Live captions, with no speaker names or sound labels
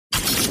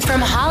From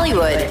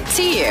Hollywood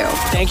to you.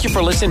 Thank you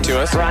for listening to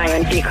us.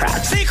 Ryan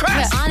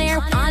Seacrest. On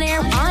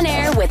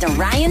air with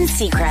Ryan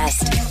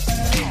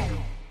Seacrest.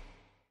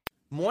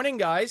 Morning,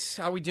 guys.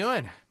 How we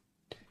doing?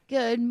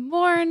 Good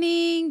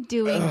morning.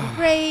 Doing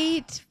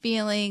great.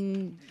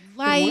 Feeling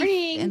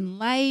light and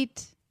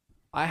light.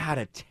 I had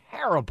a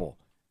terrible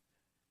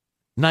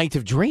night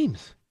of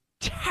dreams.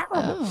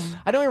 Terrible. Oh.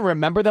 I don't even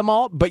remember them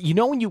all. But you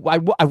know when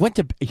I went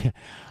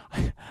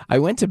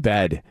to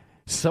bed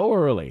so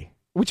early,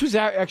 which was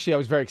actually I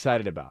was very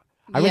excited about.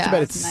 I went to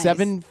bed at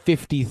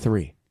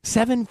 7:53.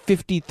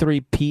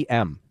 7:53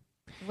 p.m.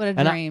 What a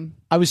dream.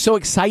 I was so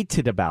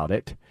excited about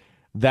it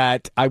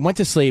that I went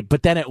to sleep,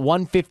 but then at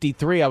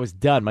 1:53 I was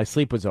done. My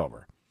sleep was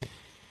over.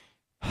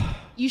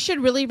 You should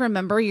really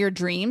remember your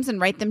dreams and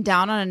write them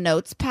down on a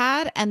notes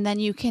pad, and then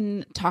you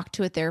can talk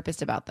to a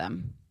therapist about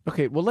them.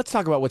 Okay, well, let's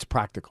talk about what's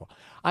practical.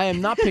 I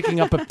am not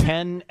picking up a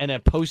pen and a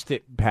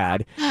Post-it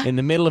pad in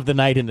the middle of the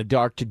night in the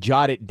dark to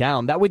jot it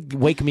down. That would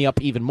wake me up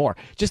even more.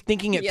 Just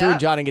thinking it through and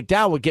jotting it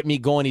down would get me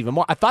going even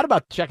more. I thought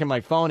about checking my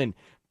phone and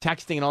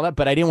texting and all that,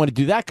 but I didn't want to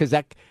do that because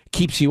that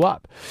keeps you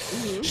up.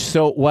 Mm-hmm.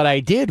 So what I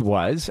did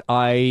was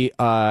I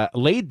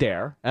laid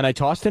there and I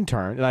tossed and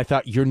turned, and I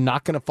thought, you're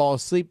not going to fall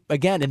asleep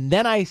again. And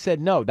then I said,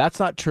 no, that's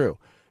not true.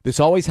 This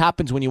always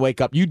happens when you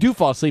wake up. You do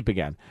fall asleep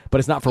again, but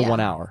it's not for 1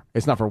 hour.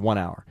 It's not for 1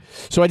 hour.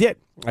 So I did.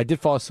 I did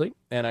fall asleep,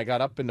 and I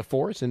got up in the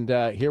force, and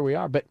here we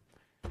are. But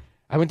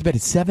I went to bed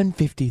at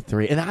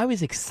 7:53, and I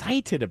was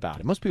excited about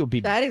it. Most people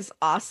be That is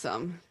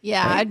awesome.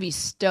 Yeah, right? I'd be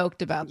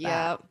stoked about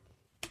that.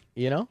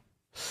 You know?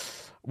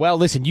 Well,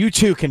 listen, you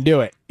too can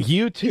do it.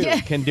 You too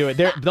can do it.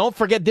 Don't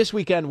forget this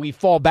weekend we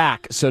fall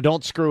back, so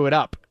don't screw it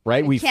up,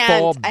 right? We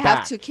fall back. I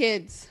have 2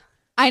 kids.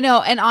 I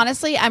know, and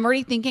honestly, I'm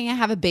already thinking I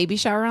have a baby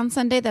shower on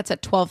Sunday. That's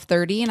at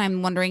 12:30, and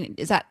I'm wondering,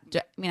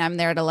 I'm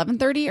there at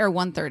 11:30 or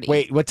 1:30?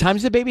 Wait, what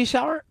time's the baby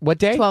shower? What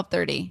day?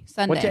 12:30,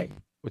 Sunday. What day?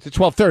 It's at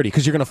 12:30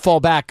 because you're going to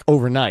fall back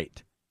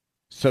overnight.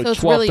 So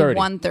it's really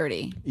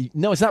 1:30.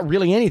 No, it's not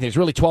really anything. It's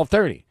really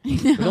 12:30.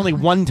 There's only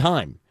one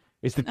time.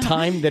 It's the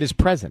time that is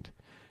present.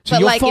 So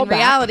but like in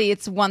reality,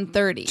 it's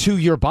 1:30. To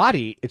your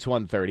body, it's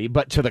 1:30,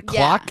 but to the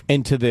clock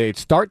and to the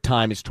start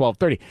time, it's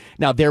 12:30.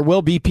 Now, there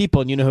will be people,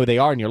 and you know who they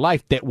are in your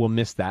life, that will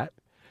miss that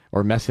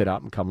or mess it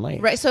up and come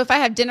late. Right. So if I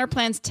have dinner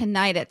plans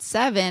tonight at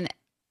 7,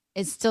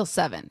 it's still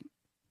 7.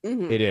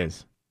 Mm-hmm. It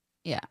is.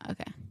 Yeah.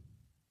 Okay.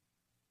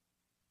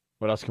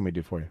 What else can we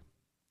do for you?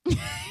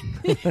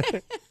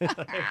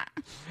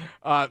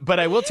 But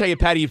I will tell you,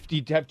 Patty, if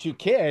you have 2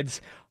 kids,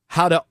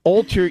 how to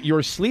alter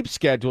your sleep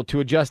schedule to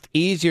adjust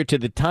easier to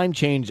the time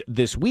change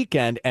this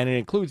weekend, and it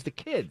includes the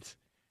kids.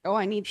 Oh,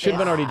 I need Should have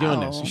been already doing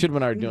this. You should have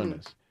been already doing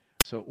this.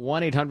 So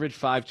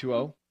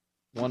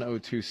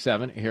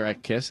 1-800-520-1027 here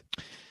at KISS.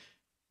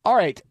 All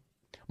right.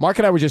 Mark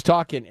and I were just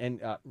talking, and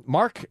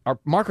Mark, are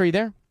you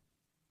there?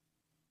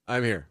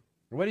 I'm here.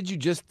 What did you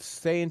just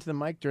say into the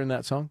mic during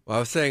that song? Well, I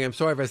was saying, I'm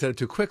sorry if I said it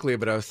too quickly,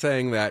 but I was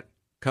saying that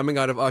coming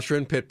out of Usher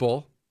and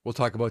Pitbull, we'll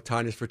talk about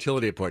Tanya's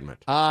fertility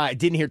appointment. I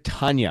didn't hear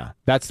Tanya.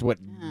 That's what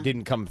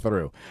didn't come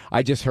through.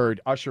 I just heard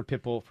Usher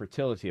Pitbull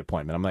fertility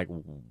appointment. I'm like,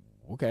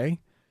 okay.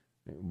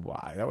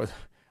 Why?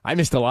 I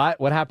missed a lot.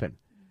 What happened?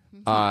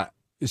 Well,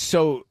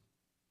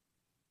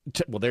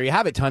 there you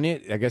have it, Tanya.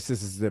 I guess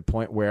this is the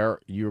point where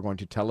you were going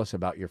to tell us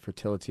about your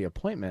fertility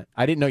appointment.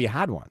 I didn't know you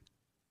had one.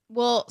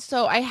 Well,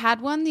 so I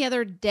had one the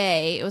other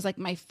day. It was like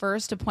my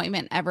first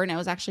appointment ever, and it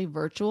was actually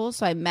virtual.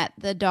 So I met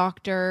the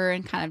doctor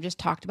and kind of just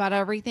talked about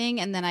everything.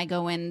 And then I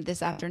go in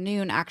this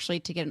afternoon actually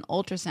to get an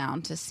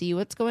ultrasound to see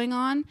what's going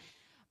on.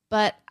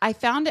 But I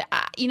found it,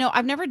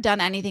 I've never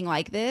done anything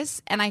like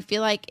this. And I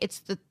feel like it's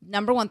the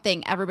number one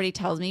thing everybody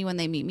tells me when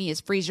they meet me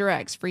is freeze your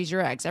eggs, freeze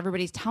your eggs.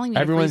 Everybody's telling me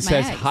Everyone to freeze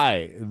my says, eggs.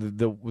 hi.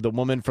 The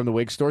woman from the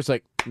wig store is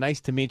like,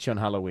 nice to meet you on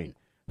Halloween.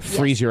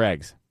 Freeze your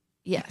eggs.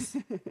 Yes.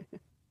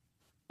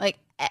 Like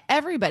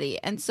everybody.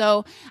 And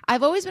so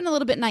I've always been a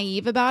little bit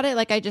naive about it.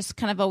 Like I just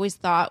kind of always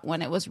thought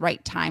when it was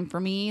right time for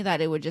me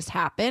that it would just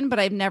happen, but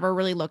I've never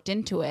really looked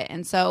into it.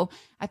 And so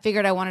I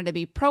figured I wanted to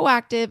be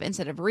proactive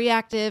instead of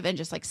reactive and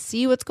just like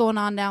see what's going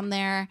on down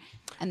there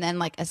and then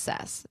like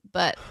assess.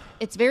 But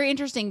it's very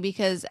interesting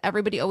because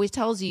everybody always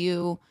tells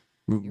you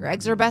your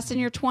eggs are best in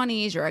your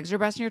 20s, your eggs are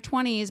best in your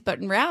 20s. But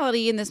in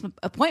reality, in this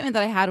appointment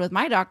that I had with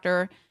my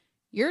doctor,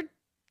 you're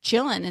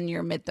chilling in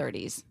your mid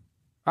 30s.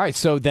 All right,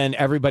 so then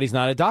everybody's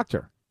not a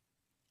doctor.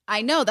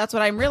 I know. That's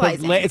what I'm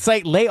realizing. It's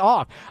like lay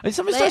off. And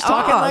somebody starts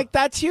talking like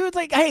that to you. It's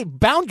like, hey,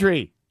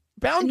 boundary.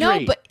 No,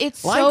 but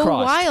it's Line so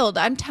crossed. wild.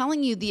 I'm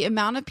telling you, the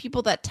amount of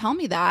people that tell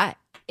me that,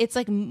 it's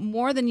like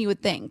more than you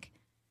would think.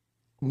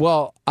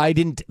 Well, I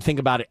didn't think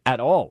about it at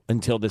all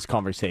until this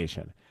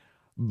conversation.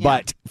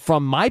 But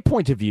from my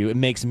point of view, it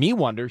makes me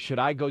wonder, should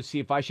I go see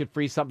if I should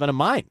freeze something of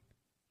mine?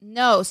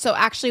 No. So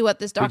actually what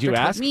this doctor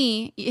told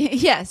me,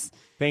 yes.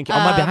 Thank you.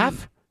 On my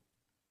behalf?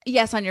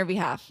 Yes, on your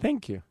behalf.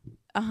 Thank you.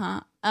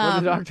 Uh-huh. What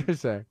did the doctor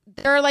say?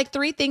 There are like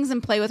 3 things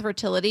in play with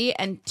fertility,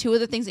 and 2 of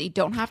the things that you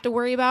don't have to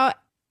worry about.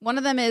 One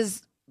of them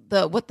is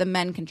what the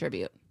men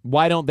contribute.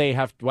 Why don't we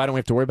have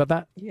to worry about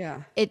that?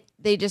 Yeah.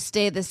 They just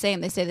stay the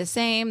same. They stay the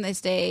same. They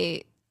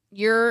stay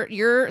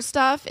your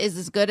stuff is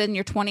as good in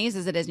your 20s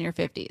as it is in your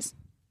 50s.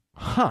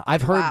 Huh.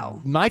 I've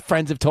heard my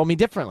friends have told me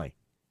differently.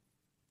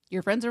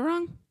 Your friends are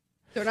wrong.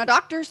 They're not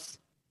doctors.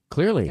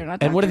 Clearly. They're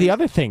not And what are the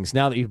doctors. other things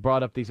now that you've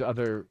brought up these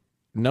other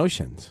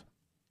notions?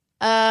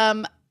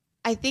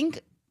 I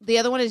think the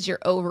other one is your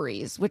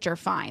ovaries, which are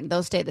fine.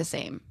 Those stay the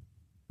same.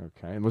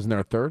 Okay. And wasn't there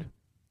a third?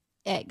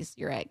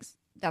 Your eggs.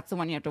 That's the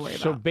one you have to worry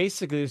So about.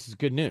 basically, this is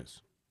good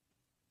news.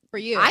 For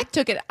you. I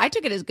took it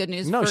as good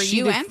news for she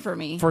you did and for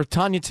me. For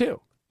Tanya,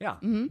 too. Yeah.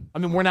 Mhm. I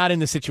mean, we're not in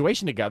the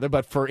situation together,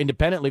 but for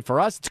independently,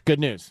 for us, it's good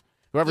news.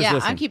 Whoever's Yeah,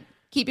 listening. I'm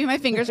keeping my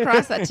fingers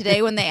crossed that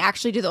today when they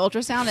actually do the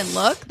ultrasound and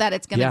look, that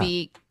it's going to Yeah.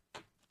 be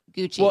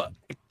Gucci. Well,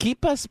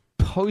 keep us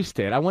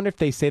posted. I wonder if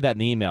they say that in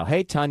the email.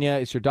 Hey, Tanya,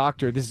 it's your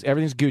doctor.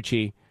 Everything's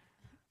Gucci.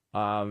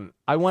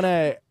 I want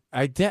to.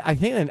 I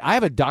think I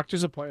have a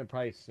doctor's appointment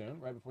probably soon,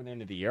 right before the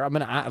end of the year. I'm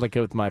gonna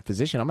with my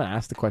physician. I'm gonna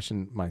ask the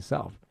question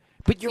myself.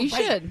 But you're You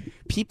right. should.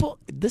 People,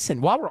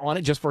 listen. While we're on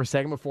it, just for a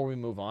second before we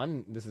move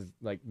on, this is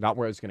like not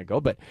where I was gonna go,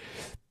 but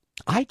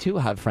I too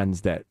have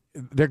friends that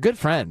they're good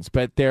friends,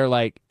 but they're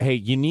like, hey,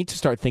 you need to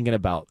start thinking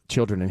about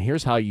children, and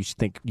here's how you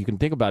can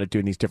think about it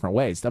doing these different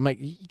ways. I'm like,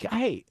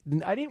 hey,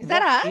 I didn't. Is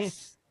that walk in-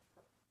 us?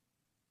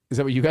 Is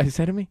that what you guys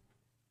said to me?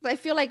 I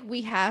feel like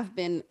we have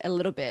been a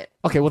little bit.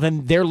 Okay, well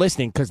then they're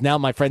listening because now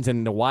my friends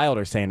in the wild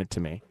are saying it to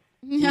me,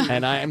 Yeah.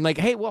 and I'm like,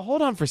 hey, well,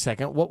 hold on for a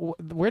second.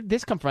 Where'd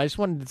this come from? I just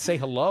wanted to say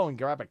hello and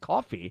grab a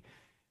coffee,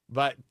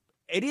 but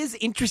it is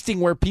interesting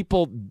where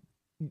people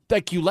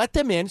like you let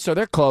them in, so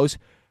they're close,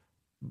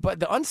 but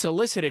the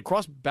unsolicited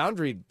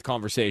cross-boundary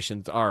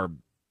conversations are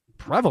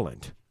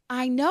prevalent.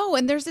 I know.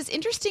 And there's this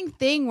interesting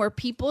thing where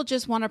people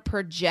just want to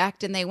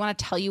project and they want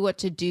to tell you what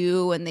to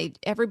do. And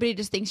everybody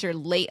just thinks you're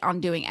late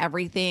on doing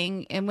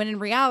everything. And when in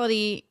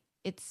reality,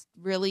 it's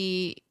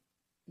really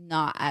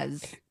not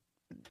as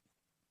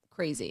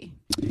crazy.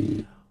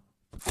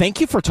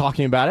 Thank you for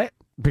talking about it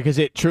because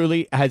it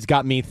truly has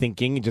got me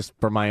thinking just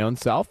for my own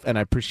self. And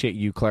I appreciate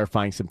you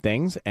clarifying some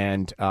things.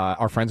 And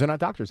our friends are not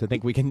doctors. I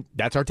think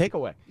that's our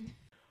takeaway.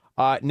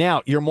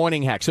 Now, your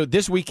morning hack. So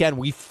this weekend,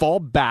 we fall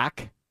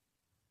back.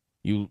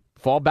 You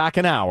fall back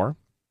an hour,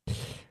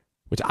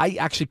 which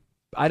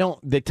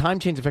the time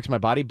change affects my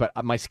body, but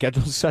my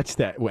schedule is such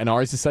that, and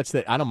ours is such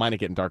that I don't mind it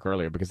getting dark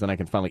earlier because then I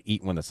can finally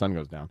eat when the sun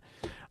goes down.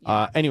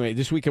 Anyway,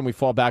 this weekend we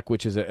fall back,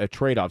 which is a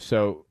trade-off.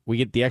 So we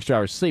get the extra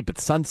hours of sleep at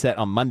sunset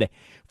on Monday.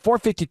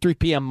 4:53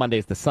 p.m. Monday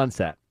is the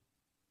sunset.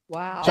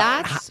 Wow.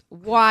 That's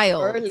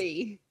wild.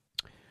 Early.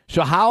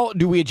 So how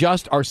do we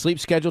adjust our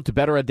sleep schedule to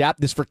better adapt?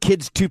 This is for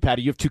kids too,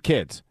 Patty. You have 2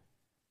 kids.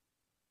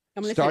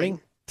 I'm listening.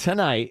 Starting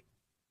tonight,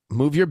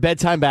 move your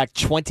bedtime back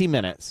 20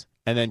 minutes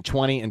and then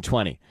 20 and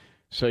 20.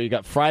 So you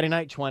got Friday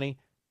night 20,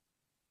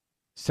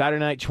 Saturday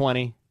night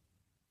 20,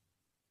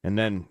 and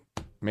then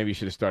maybe you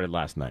should have started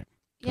last night.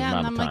 Yeah, and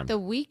Amount I'm of like time. the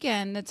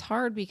weekend, it's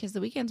hard because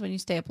the weekend's when you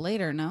stay up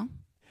later, no?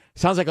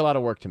 Sounds like a lot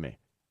of work to me.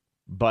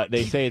 But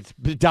they say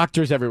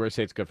doctors everywhere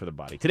say it's good for the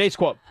body. Today's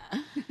quote,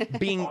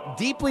 being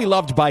deeply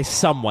loved by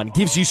someone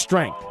gives you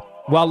strength,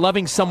 while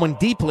loving someone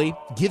deeply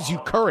gives you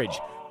courage.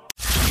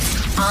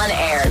 On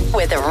air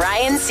with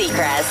Ryan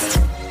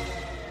Seacrest.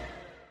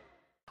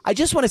 I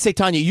just want to say,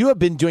 Tanya, you have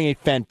been doing a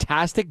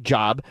fantastic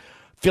job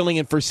filling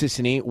in for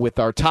Sissany with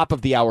our top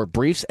of the hour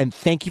briefs, and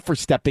thank you for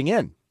stepping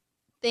in.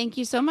 Thank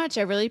you so much.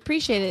 I really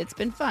appreciate it. It's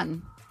been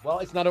fun. Well,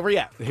 it's not over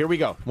yet. Here we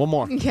go. One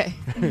more. Okay.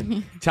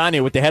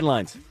 Tanya with the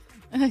headlines.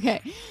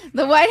 Okay.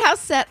 The White House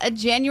set a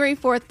January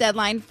 4th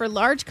deadline for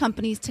large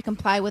companies to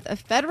comply with a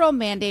federal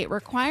mandate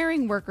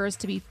requiring workers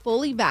to be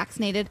fully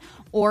vaccinated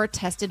or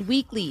tested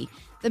weekly.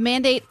 The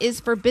mandate is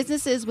for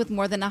businesses with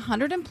more than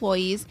 100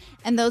 employees,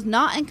 and those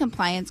not in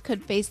compliance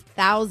could face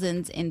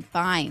thousands in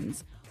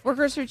fines.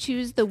 Workers who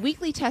choose the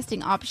weekly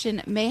testing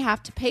option may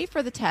have to pay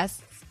for the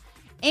tests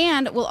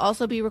and will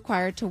also be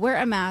required to wear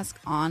a mask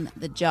on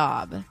the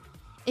job.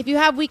 If you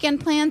have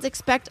weekend plans,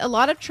 expect a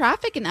lot of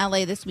traffic in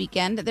LA this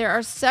weekend. There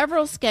are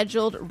several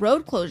scheduled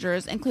road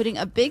closures, including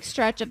a big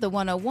stretch of the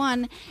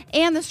 101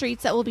 and the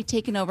streets that will be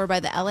taken over by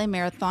the LA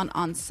Marathon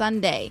on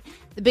Sunday.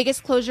 The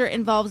biggest closure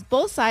involves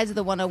both sides of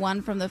the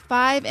 101 from the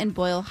 5 and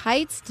Boyle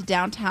Heights to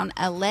downtown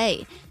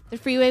LA. The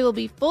freeway will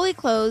be fully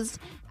closed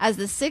as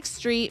the 6th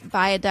Street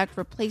Viaduct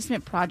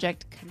replacement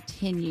project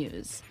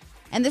continues.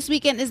 And this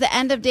weekend is the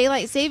end of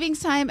daylight savings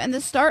time and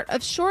the start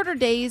of shorter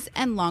days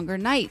and longer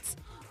nights.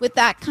 With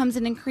that comes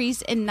an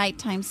increase in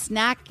nighttime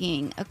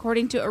snacking.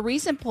 According to a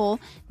recent poll,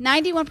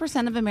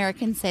 91% of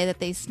Americans say that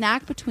they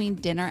snack between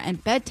dinner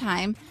and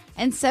bedtime,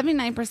 and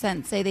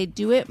 79% say they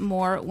do it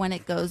more when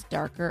it goes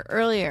darker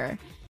earlier.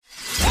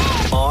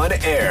 On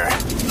air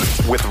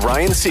with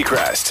Ryan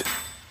Seacrest.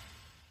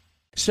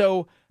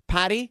 So,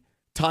 Patty,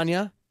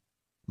 Tanya,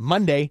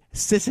 Monday,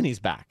 Sissany's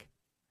back.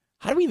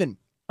 How do we even,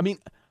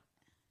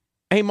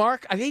 hey,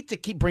 Mark, I hate to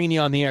keep bringing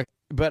you on the air,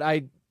 but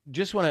I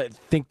just want to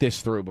think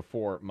this through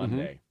before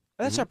Monday.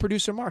 That's our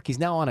producer, Mark. He's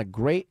now on a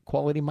great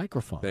quality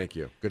microphone. Thank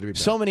you. Good to be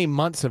back. So many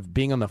months of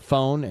being on the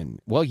phone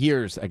and,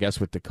 years, I guess,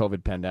 with the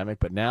COVID pandemic.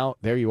 But now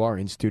there you are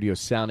in studio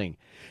sounding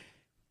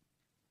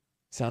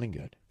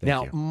good. Thank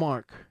now, you.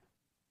 Mark,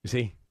 you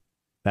see,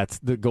 That's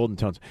the golden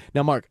tones.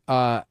 Now, Mark,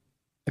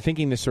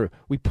 thinking this through,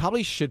 we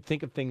probably should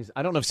think of things.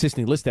 I don't know if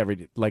Sisney listen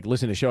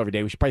to the show every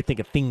day. We should probably think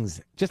of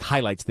things, just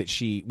highlights that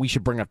we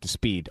should bring up to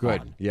speed.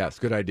 Good. On. Yes,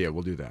 good idea.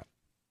 We'll do that.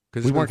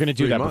 We weren't going to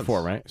do that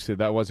before, right? So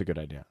that was a good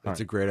idea. That's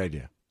a great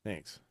idea.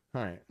 Thanks.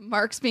 All right.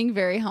 Mark's being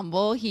very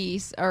humble.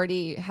 He's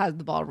already has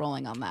the ball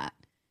rolling on that.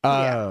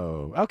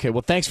 Oh, okay.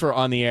 Well, thanks for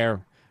on the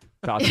air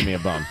tossing me a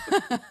bone.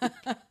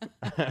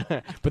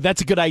 But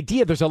that's a good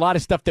idea. There's a lot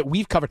of stuff that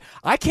we've covered.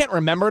 I can't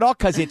remember it all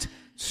because it's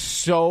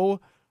so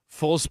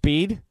full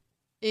speed.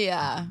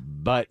 Yeah.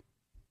 But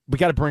we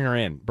got to bring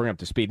her up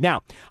to speed.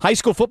 Now, high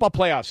school football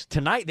playoffs.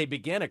 Tonight they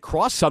begin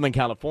across Southern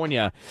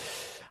California.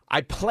 I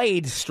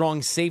played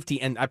strong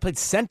safety, and I played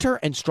center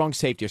and strong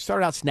safety. I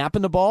started out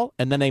snapping the ball,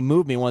 and then they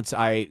moved me once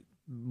I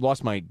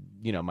lost my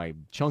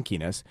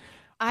chunkiness.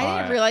 I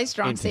didn't realize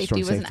strong safety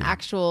was an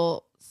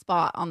actual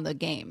spot on the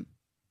game.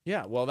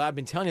 Yeah, well, I've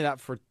been telling you that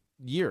for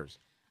years.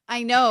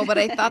 I know, but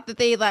I thought that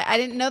I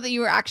didn't know that you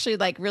were actually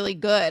really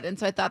good, and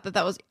so I thought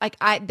that was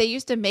they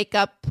used to make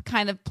up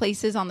kind of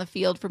places on the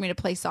field for me to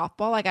play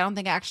softball. I don't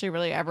think I actually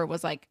really ever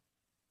was an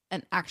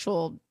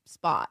actual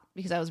spot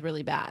because I was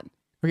really bad.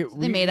 Okay, so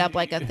they made up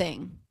a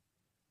thing.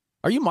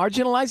 Are you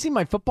marginalizing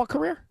my football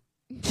career?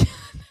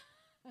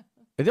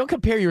 Don't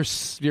compare your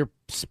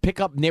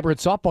pick-up neighborhood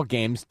softball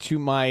games to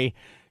my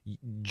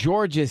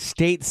Georgia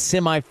State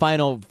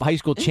semifinal high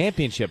school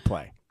championship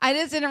play. I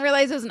just didn't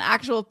realize it was an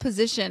actual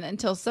position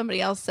until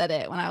somebody else said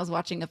it when I was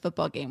watching a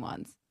football game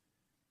once.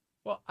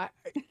 Well,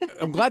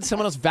 I'm glad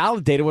someone else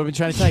validated what I've been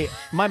trying to tell you.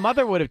 My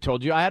mother would have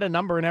told you. I had a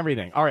number and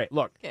everything. All right,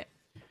 look. Okay.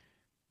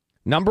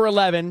 Number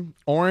 11,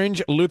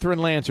 Orange Lutheran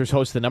Lancers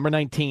host the number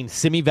 19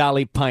 Simi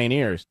Valley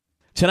Pioneers.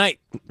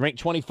 Tonight, ranked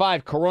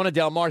 25, Corona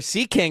Del Mar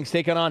Sea Kings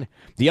taking on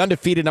the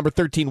undefeated number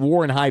 13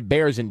 Warren High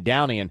Bears in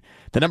Downey. And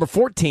the number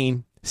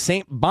 14,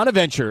 St.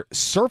 Bonaventure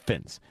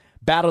Serpents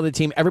battle the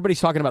team everybody's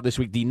talking about this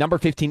week, the number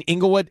 15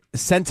 Inglewood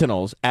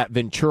Sentinels at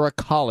Ventura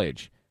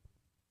College.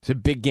 It's a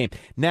big game.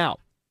 Now,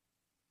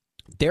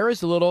 there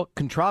is a little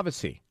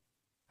controversy.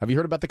 Have you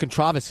heard about the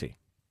controversy?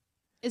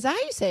 Is that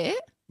how you say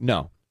it?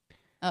 No.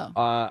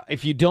 Oh.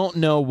 If you don't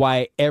know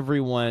why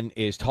everyone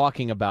is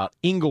talking about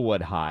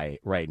Inglewood High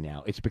right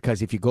now, it's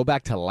because if you go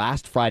back to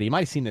last Friday, you might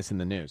have seen this in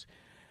the news.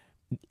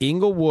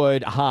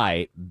 Inglewood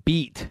High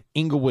beat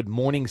Inglewood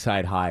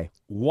Morningside High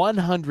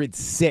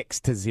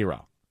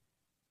 106-0.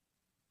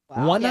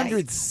 Wow.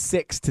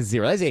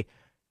 106-0. That's a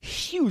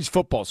huge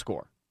football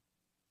score.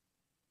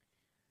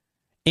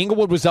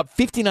 Inglewood was up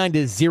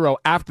 59-0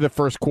 after the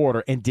first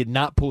quarter and did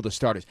not pull the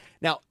starters.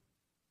 Now,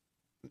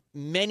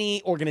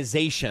 many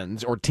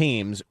organizations or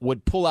teams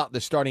would pull out the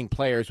starting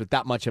players with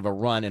that much of a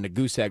run and a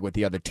goose egg with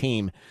the other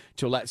team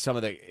to let some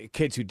of the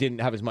kids who didn't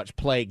have as much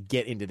play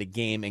get into the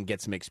game and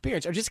get some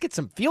experience or just get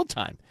some field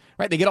time,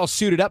 right? They get all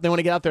suited up. They want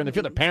to get out there in the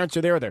field. Their parents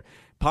are there. Their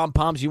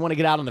pom-poms. You want to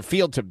get out on the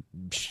field to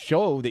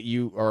show that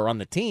you are on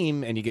the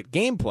team and you get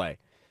gameplay.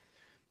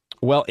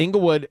 Well,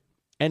 Inglewood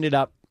ended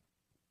up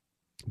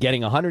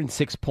getting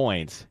 106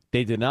 points.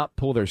 They did not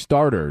pull their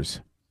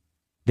starters.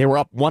 They were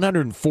up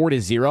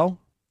 104-0.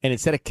 And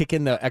instead of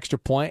kicking the extra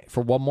point for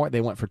one more,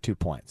 they went for 2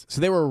 points.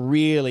 So they were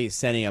really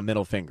sending a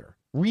middle finger.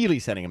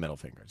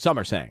 Some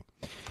are saying.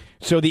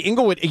 So the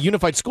Inglewood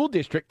Unified School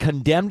District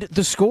condemned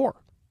the score.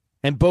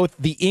 And both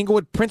the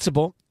Inglewood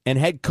principal and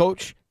head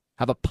coach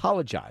have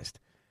apologized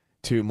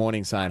to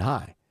Morningside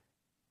High.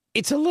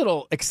 It's a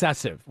little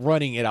excessive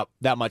running it up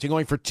that much and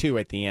going for 2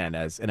 at the end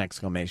as an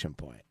exclamation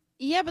point.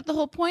 Yeah, but the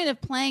whole point of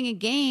playing a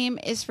game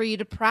is for you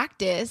to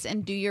practice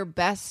and do your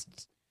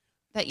best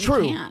that you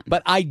can.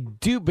 But I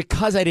do,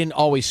 because I didn't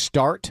always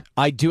start,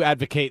 I do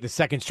advocate the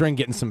second string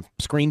getting some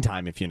screen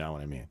time, if you know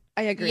what I mean.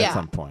 I agree. At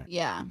some point.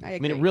 Yeah. I agree. I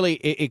mean, it really,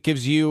 it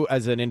gives you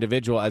as an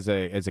individual, as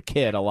a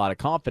kid, a lot of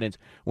confidence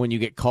when you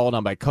get called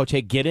on by coach,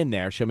 hey, get in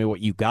there, show me what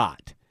you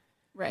got.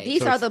 Right.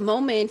 These are the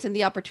moments and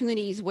the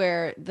opportunities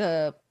where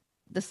the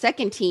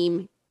second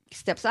team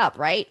steps up,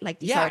 right?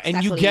 These are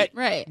and you get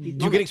you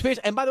get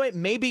experience. And by the way,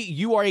 maybe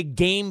you are a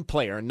game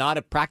player, not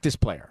a practice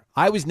player.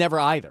 I was never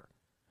either.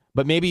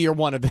 But maybe you're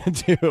one of them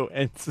too.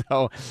 And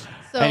so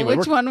anyway,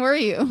 which one were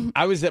you?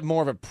 I was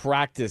more of a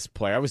practice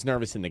player. I was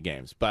nervous in the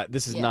games, but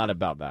this is not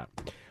about that.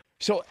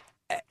 So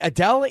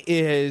Adele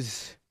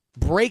is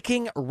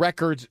breaking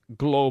records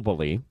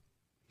globally.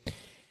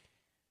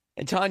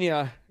 And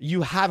Tanya,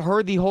 you have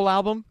heard the whole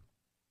album?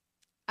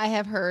 I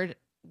have heard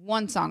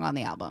one song on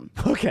the album.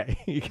 Okay,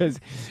 because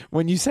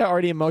when you say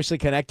already emotionally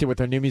connected with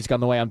her new music on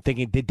the way, I'm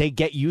thinking, did they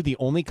get you the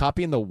only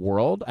copy in the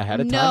world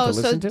ahead of time to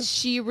listen to? No, so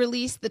she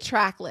released the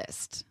track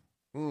list.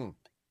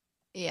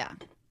 Yeah.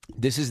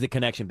 This is the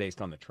connection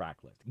based on the track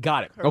list.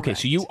 Got it. Correct. Okay,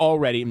 so you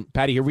already,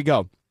 Patty, here we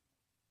go.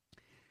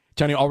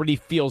 Tanya already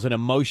feels an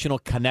emotional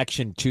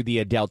connection to the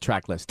Adele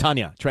track list.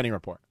 Tanya, trending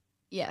report.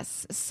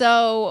 Yes.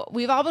 So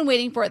we've all been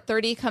waiting for it.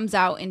 30 comes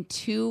out in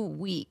 2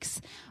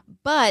 weeks.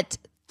 But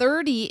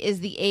 30 is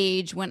the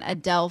age when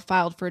Adele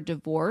filed for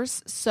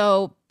divorce.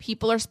 So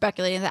people are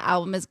speculating the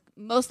album is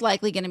most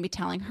likely going to be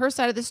telling her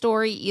side of the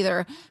story,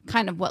 either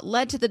kind of what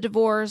led to the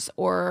divorce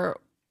or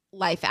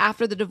life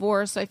after the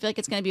divorce. So I feel like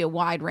it's going to be a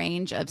wide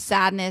range of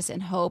sadness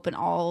and hope and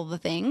all the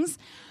things.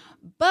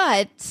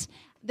 But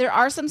there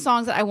are some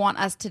songs that I want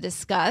us to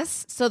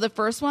discuss. So the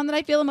first one that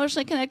I feel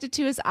emotionally connected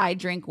to is I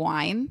Drink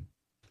Wine.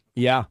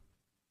 Yeah.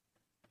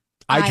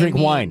 I drink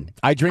wine.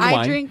 I drink wine.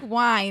 I Drink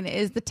Wine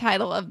is the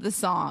title of the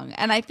song.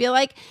 And I feel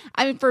like,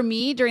 for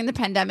me, during the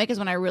pandemic is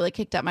when I really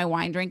kicked up my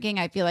wine drinking.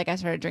 I feel like I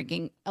started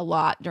drinking a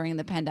lot during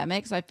the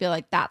pandemic. So I feel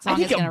like that song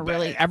is going to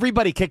really...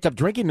 Everybody kicked up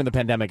drinking in the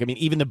pandemic. I mean,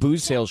 even the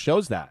booze sales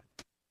shows that.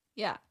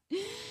 Yeah.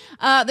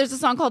 There's a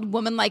song called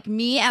Woman Like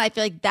Me, and I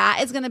feel like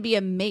that is going to be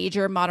a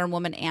major modern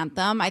woman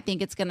anthem. I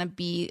think it's going to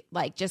be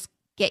like just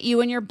get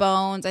you in your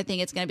bones. I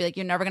think it's going to be like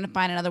you're never going to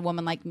find another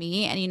woman like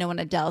me. And when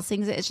Adele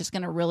sings it, it's just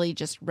going to really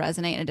just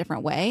resonate in a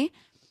different way.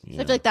 Yeah.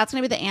 So I feel like that's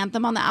going to be the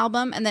anthem on the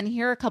album. And then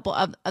here are a couple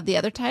of the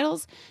other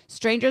titles: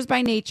 Strangers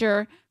by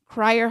Nature,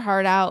 Cry Your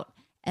Heart Out,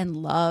 and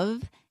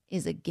Love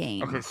is a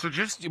Game. Okay, so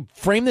just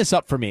frame this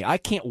up for me. I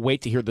can't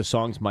wait to hear the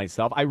songs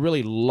myself. I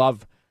really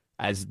love,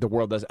 as the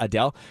world does,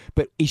 Adele.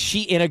 But is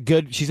she's in a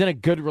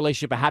good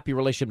relationship, a happy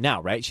relationship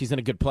now, right? She's in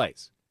a good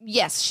place.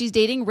 Yes, she's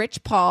dating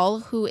Rich Paul,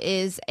 who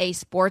is a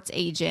sports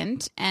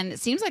agent, and it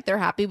seems like they're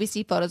happy. We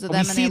see photos of them.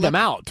 We see them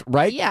out,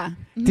 right? Yeah.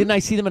 Mm-hmm. Didn't I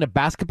see them in a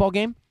basketball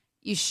game?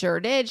 You sure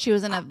did. She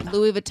was in a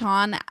Louis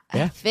Vuitton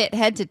fit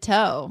head to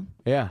toe.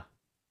 Yeah.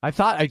 I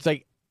thought, it's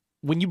like,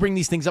 when you bring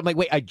these things up, I'm like,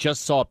 wait, I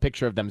just saw a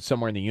picture of them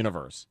somewhere in the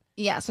universe.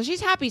 Yeah, so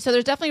she's happy. So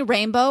there's definitely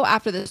rainbow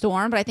after the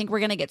storm, but I think we're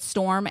going to get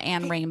storm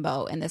and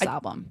rainbow in this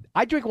album.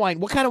 I drink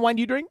wine. What kind of wine do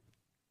you drink?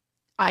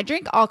 I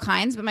drink all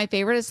kinds, but my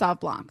favorite is Sauv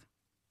Blanc.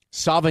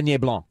 Sauvignon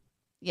Blanc.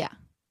 Yeah.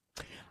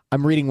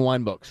 I'm reading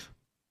wine books.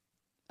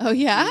 Oh,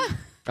 yeah?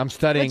 I'm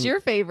studying. What's your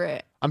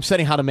favorite? I'm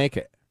studying how to make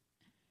it.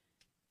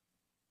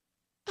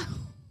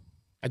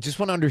 I just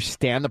want to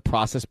understand the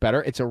process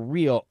better. It's a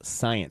real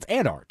science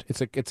and art.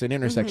 It's an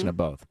intersection of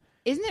both.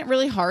 Isn't it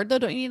really hard, though?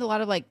 Don't you need a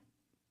lot of,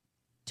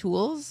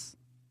 tools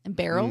and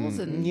barrels?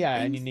 And yeah,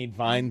 things? and you need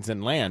vines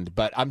and land.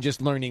 But I'm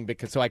just learning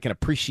so I can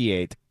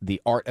appreciate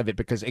the art of it,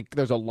 because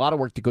there's a lot of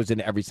work that goes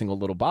into every single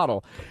little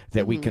bottle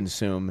that we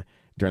consume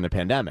during the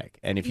pandemic.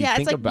 And if you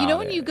think about it,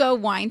 when you go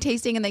wine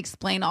tasting and they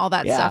explain all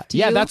that stuff to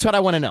you. Yeah, that's what I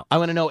want to know. I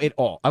want to know it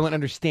all. I want to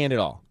understand it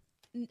all.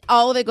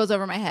 All of it goes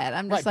over my head.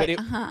 I'm just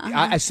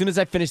as soon as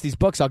I finish these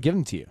books, I'll give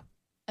them to you.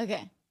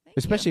 Okay.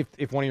 Especially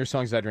if one of your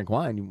songs is I Drink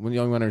Wine, when you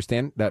only want to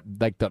understand that,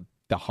 like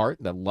the heart,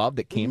 the love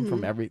that came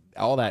from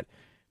all that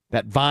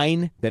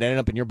vine that ended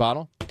up in your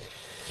bottle.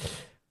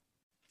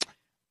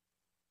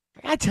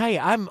 I gotta tell you,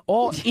 I'm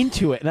all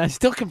into it, and I'm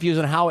still confused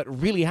on how it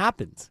really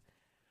happens.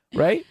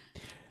 Right?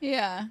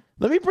 Yeah.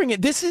 Let me bring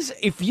it. This is,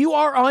 if you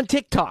are on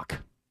TikTok,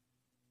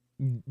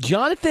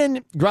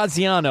 Jonathan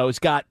Graziano's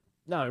got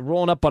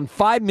rolling up on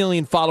 5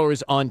 million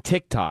followers on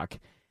TikTok.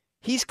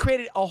 He's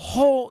created a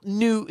whole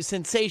new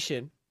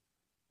sensation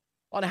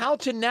on how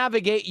to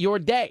navigate your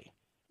day,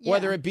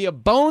 whether it be a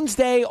bones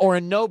day or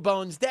a no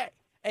bones day.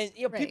 And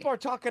people are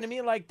talking to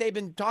me like they've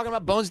been talking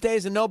about bones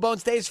days and no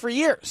bones days for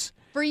years.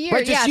 For years,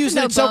 right? Just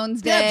using it's no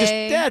bones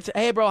day.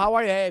 Hey, bro, how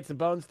are you? Hey, it's a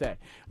bones day.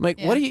 I'm like,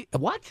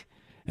 what?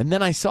 And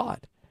then I saw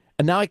it,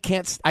 and now I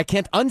can't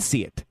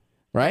unsee it.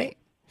 Right?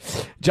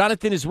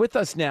 Jonathan is with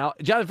us now.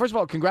 Jonathan, first of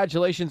all,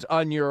 congratulations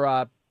on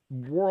your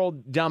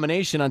world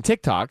domination on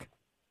TikTok.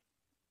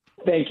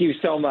 Thank you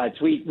so much.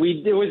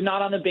 It was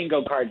not on the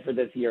bingo card for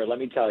this year, let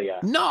me tell you.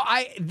 No,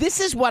 this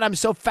is what I'm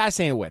so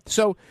fascinated with.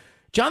 So,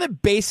 Jonathan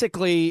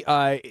basically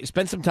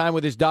spends some time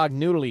with his dog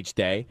Noodle each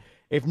day.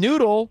 If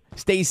Noodle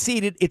stays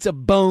seated, it's a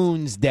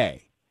bones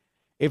day.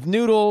 If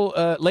Noodle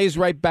lays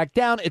right back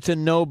down, it's a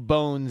no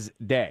bones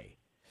day.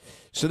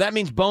 So that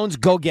means Bones,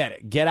 go get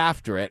it. Get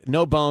after it.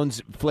 No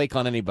Bones, flake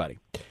on anybody.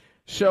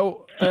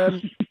 So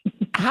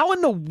how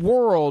in the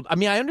world, I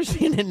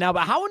understand it now,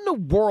 but how in the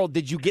world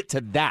did you get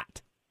to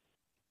that?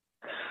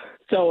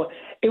 So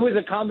it was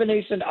a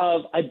combination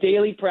of a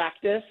daily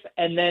practice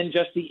and then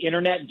just the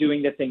internet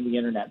doing the thing the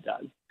internet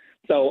does.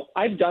 So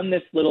I've done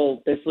this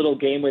little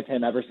game with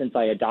him ever since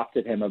I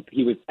adopted him.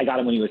 I got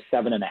him when he was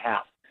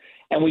 7.5.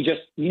 And we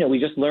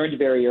just learned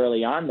very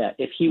early on that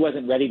if he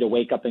wasn't ready to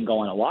wake up and go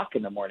on a walk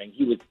in the morning,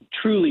 he was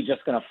truly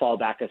just going to fall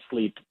back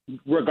asleep,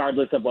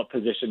 regardless of what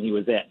position he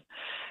was in.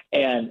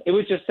 And it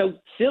was just so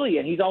silly.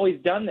 And he's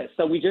always done this.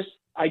 So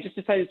I just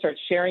decided to start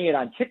sharing it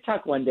on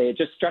TikTok one day. It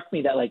just struck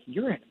me that,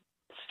 you're a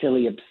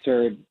silly,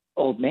 absurd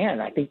old man.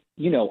 I think,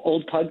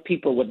 old pug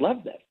people would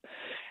love this.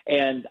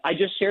 And I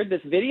just shared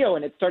this video,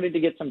 and it started to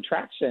get some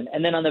traction.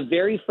 And then on the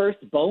very first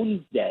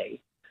Bones Day,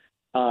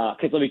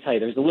 because let me tell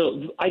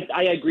you,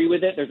 I agree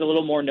with it. There's a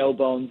little more no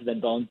bones than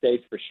bones days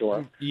for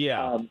sure.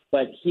 Yeah.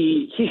 But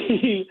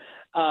he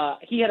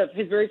had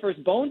his very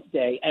first Bones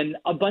Day, and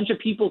a bunch of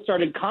people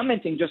started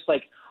commenting just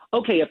like,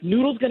 okay, if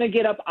Noodle's going to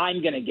get up,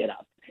 I'm going to get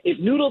up. If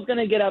Noodle's going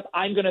to get up,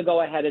 I'm going to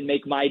go ahead and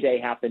make my day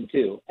happen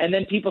too. And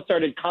then people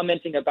started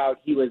commenting about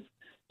he was,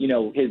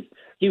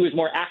 he was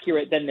more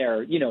accurate than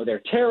their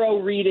tarot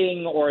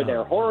reading or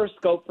their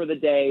horoscope for the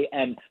day,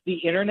 and the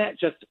internet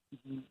just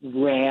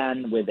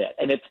ran with it,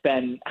 and it's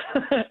been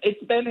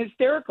it's been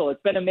hysterical.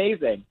 It's been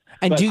amazing.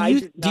 And But do I you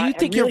did not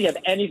think really have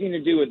anything to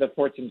do with the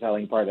fortune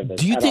telling part of it?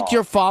 Do you at think all.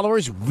 your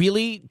followers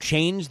really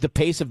change the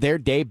pace of their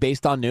day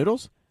based on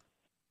noodles?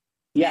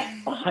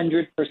 Yes,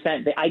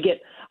 100%. I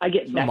get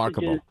messages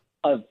remarkable.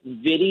 of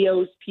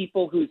videos,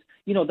 people who's,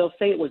 they'll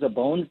say it was a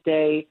Bones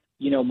Day.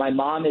 My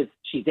mom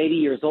she's 80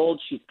 years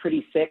old. She's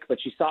pretty sick, but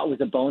she saw it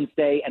was a Bones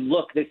Day. And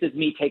look, this is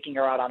me taking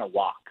her out on a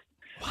walk.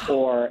 Wow.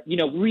 Or,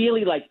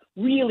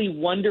 really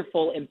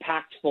wonderful,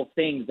 impactful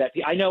things that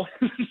I know.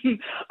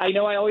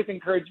 I always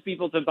encourage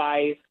people to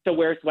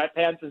wear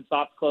sweatpants and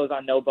soft clothes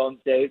on no Bones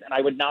Days. And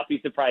I would not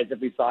be surprised if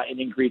we saw an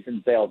increase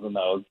in sales in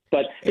those.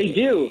 But they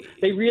do.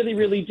 They really,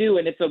 really do.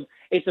 And it's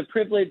a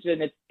privilege,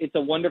 and it's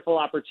a wonderful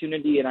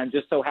opportunity. And I'm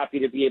just so happy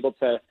to be able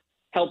to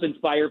help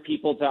inspire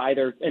people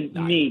to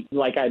me,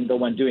 like I'm the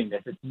one doing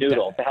this. It's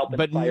Noodle to help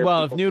inspire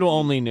people. If Noodle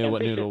only knew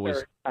what Noodle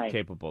was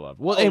capable of.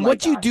 Well, and what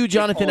do you do,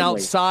 Jonathan,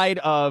 outside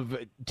of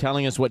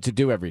telling us what to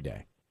do every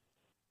day?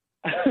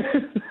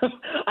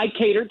 I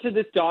cater to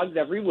this dog's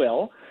every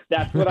will.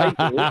 That's what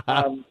I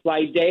do.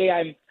 By day,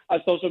 I'm a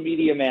social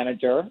media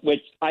manager,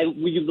 which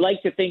you'd like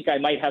to think I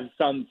might have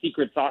some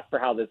secret sauce for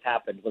how this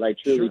happened, but I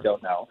truly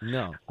don't know.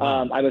 No.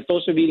 I'm a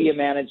social media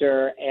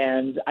manager,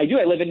 and I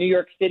live in New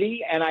York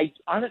City, and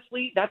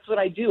honestly, that's what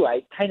I do.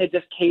 I kind of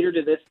just cater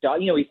to this dog.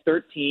 He's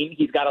 13.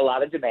 He's got a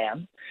lot of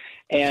demands,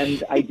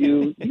 and I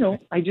do,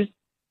 I just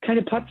kind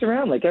of putz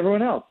around like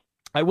everyone else.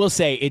 I will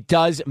say it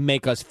does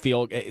make us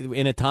feel,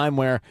 in a time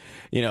where,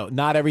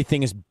 not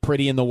everything is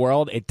pretty in the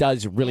world, it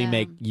does really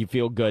make you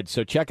feel good.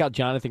 So check out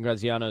Jonathan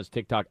Graziano's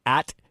TikTok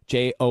at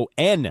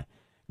JON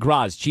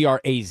Graz,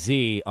 Graz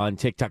on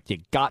TikTok.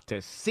 You got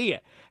to see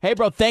it. Hey,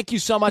 bro, thank you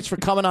so much for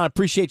coming on.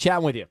 Appreciate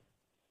chatting with you.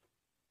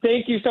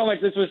 Thank you so much.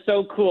 This was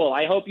so cool.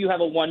 I hope you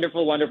have a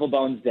wonderful, wonderful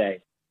Bones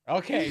Day.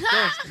 Okay,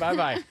 thanks.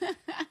 Bye-bye.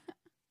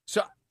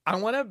 So I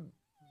want to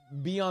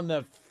be on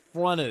the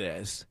front of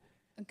this.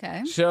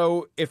 Okay.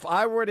 So if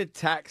I were to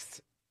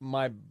text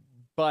my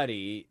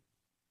buddy,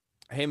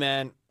 hey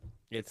man,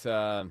 it's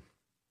a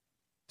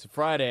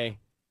Friday,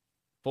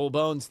 full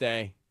Bones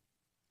Day,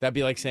 that'd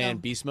be like saying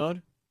beast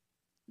mode?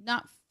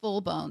 Not full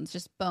bones,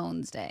 just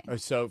Bones Day. Or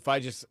so if I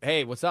just,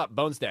 hey, what's up,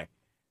 Bones Day?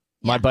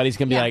 My buddy's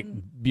gonna be like,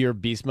 you're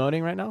beast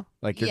moding right now?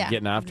 Like you're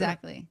getting after?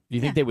 Exactly. Do you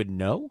think they would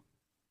know?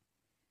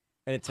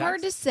 And it's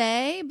hard to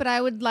say, but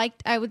I would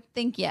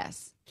think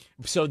yes.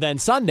 So then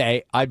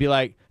Sunday, I'd be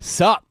like,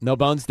 sup, no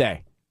Bones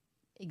Day.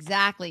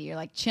 Exactly. You're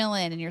like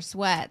chilling in your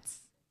sweats.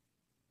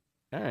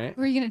 All right.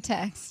 Who are you going to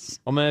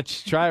text? I'm going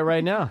to try it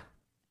right now.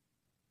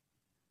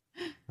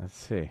 Let's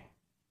see.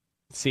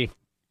 See if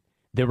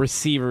the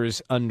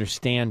receivers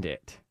understand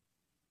it.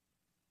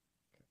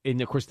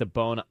 And of course, the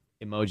bone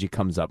emoji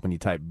comes up when you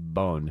type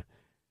bone.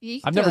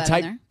 I've never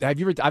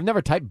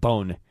typed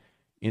bone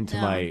into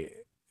my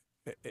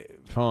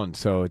phone,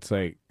 so it's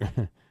like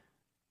a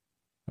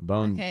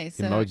bone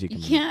emoji.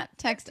 You can't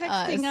text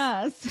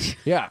us.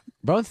 Yeah,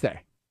 Bones Day.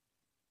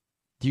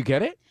 Do you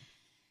get it?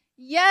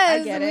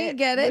 Yes, we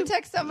get it.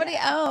 Text somebody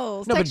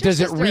else. No, text but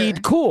does your it sister.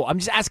 read cool? I'm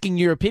just asking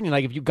your opinion.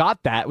 Like, if you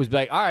got that, it was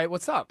like, all right,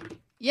 what's up?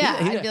 Yeah,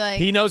 I'd be like,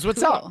 he knows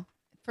what's cool. up.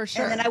 For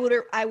sure. And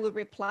then I would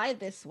reply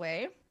this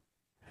way.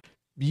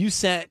 You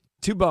sent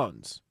 2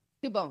 bones.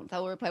 2 bones. I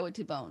will reply with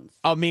 2 bones.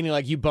 Oh, meaning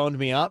like you boned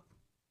me up?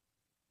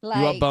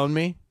 Like, you up-boned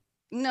me?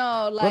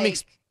 No, like. Let me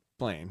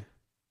explain.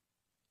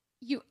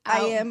 You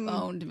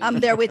boned me. I'm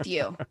there with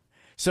you.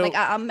 So like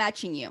I'm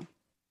matching you.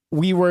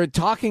 We were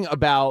talking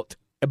about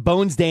a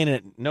Bones Day and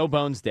a No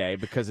Bones Day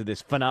because of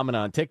this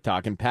phenomenon on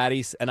TikTok, and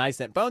I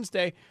sent Bones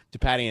Day to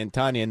Patty and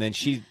Tanya, and then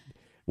she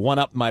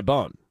one-upped my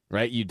bone,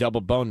 right? You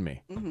double boned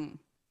me. Mm-hmm.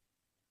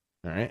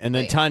 All right, and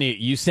then Tanya,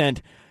 you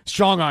sent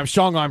strong arm,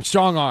 strong arm,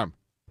 strong arm.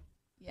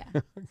 Yeah.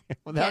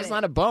 Well, that was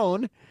not a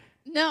bone.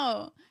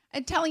 No,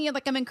 I'm telling you,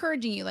 like I'm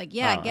encouraging you, like,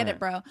 get it,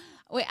 bro.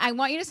 Wait, I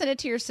want you to send it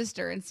to your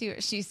sister and see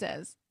what she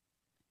says.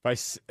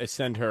 If I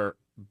send her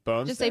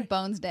Bones Just Day? say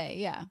Bones Day,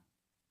 yeah.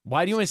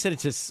 Why do you want to send it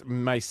to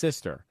my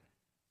sister?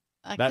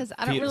 Because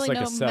I don't really like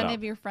know a setup. many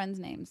of your friends'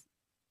 names.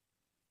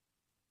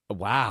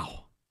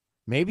 Wow.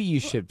 Maybe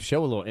you should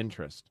show a little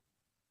interest.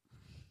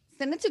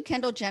 Send it to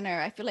Kendall Jenner.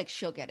 I feel like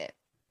she'll get it.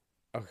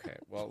 Okay,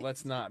 well,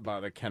 let's not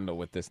bother Kendall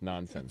with this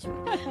nonsense.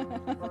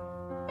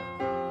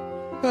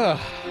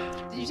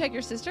 Did you check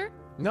your sister?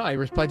 No, I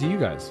replied to you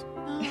guys.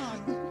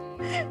 Oh.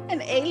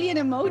 An alien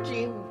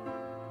emoji.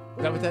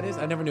 Is that what that is?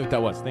 I never knew what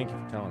that was. Thank you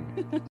for telling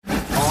me.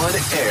 On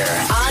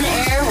air. On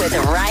air with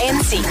Ryan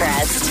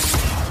Seacrest.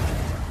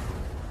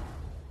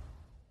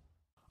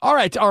 All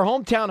right, our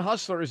hometown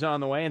hustler is on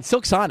the way, and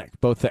Silk Sonic,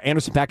 both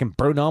Anderson .Paak and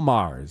Bruno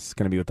Mars,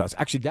 going to be with us.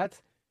 Actually,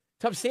 that's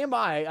tough. Stand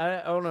by.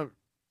 I don't want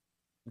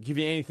to give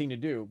you anything to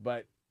do,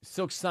 but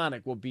Silk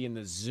Sonic will be in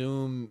the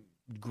Zoom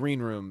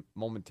green room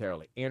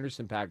momentarily.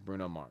 Anderson .Paak,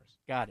 Bruno Mars.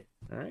 Got it.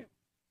 All right.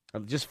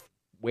 Just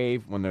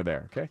wave when they're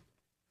there, okay?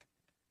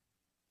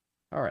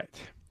 All right.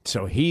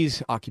 So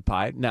he's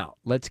occupied. Now,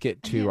 let's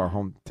get to our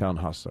hometown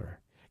hustler,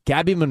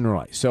 Gabby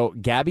Monroy. So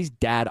Gabby's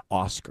dad,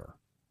 Oscar,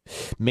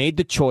 made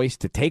the choice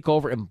to take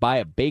over and buy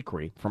a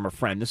bakery from a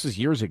friend. This was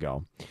years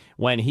ago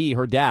when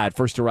her dad,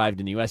 first arrived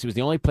in the U.S. It was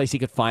the only place he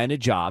could find a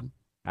job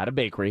at a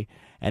bakery,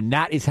 and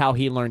that is how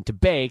he learned to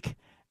bake.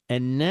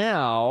 And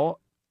now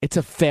it's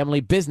a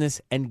family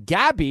business, and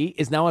Gabby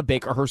is now a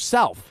baker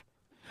herself.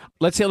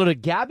 Let's say hello to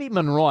Gabby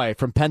Monroy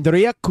from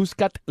Panderia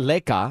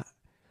Cuscatleca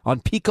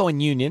on Pico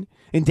and Union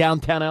in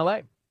downtown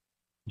L.A.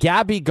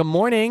 Gabby, good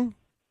morning.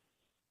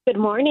 Good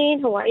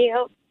morning. How are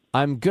you?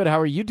 I'm good. How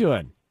are you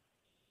doing?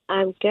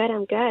 I'm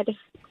good.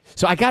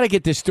 So I got to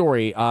get this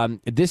story.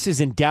 This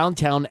is in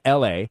downtown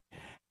L.A.,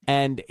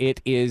 and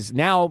it is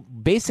now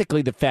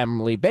basically the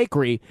family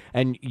bakery,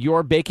 and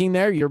you're baking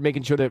there? You're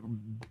making sure that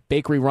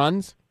bakery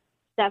runs?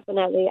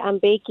 Definitely. I'm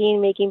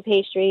baking, making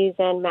pastries,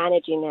 and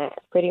managing it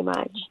pretty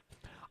much.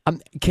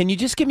 Can you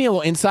just give me a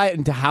little insight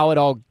into how it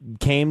all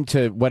came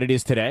to what it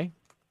is today?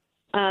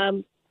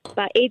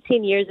 About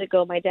 18 years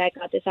ago, my dad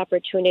got this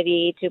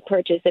opportunity to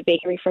purchase a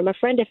bakery from a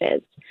friend of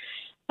his.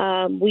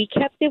 We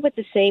kept it with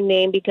the same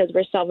name because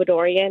we're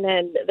Salvadorian,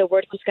 and the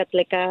word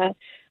Cuscatleca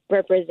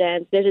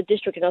represents, there's a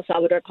district in El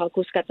Salvador called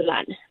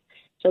Cuscatlan.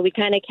 So we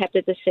kind of kept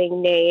it the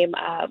same name.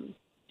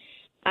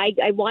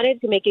 I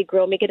wanted to make it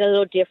grow, make it a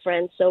little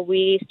different. So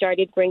we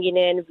started bringing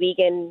in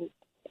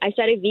I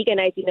started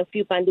veganizing a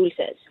few pan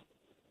dulces.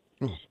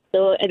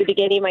 So at the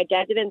beginning, my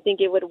dad didn't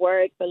think it would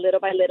work, but little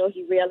by little,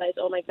 he realized,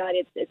 oh my God,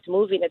 it's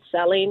moving, it's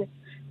selling.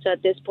 So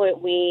at this point,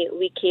 we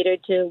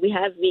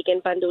have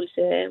vegan pan dulce.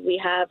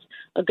 We have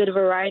a good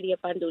variety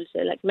of pan dulce,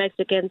 like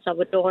Mexican,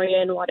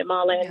 Salvadorian,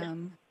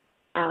 Guatemalan.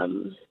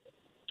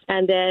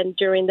 And then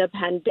during the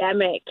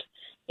pandemic,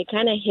 it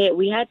kind of hit.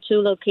 We had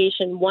two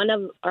locations. One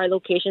of our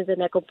locations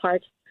in Echo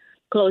Park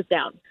closed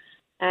down.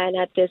 And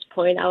at this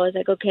point, I was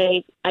like,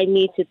 okay, I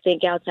need to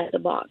think outside the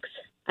box.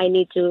 And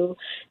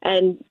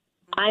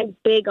I'm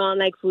big on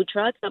like food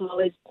trucks. I'm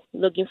always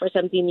looking for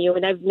something new,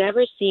 and I've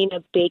never seen a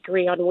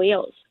bakery on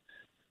wheels.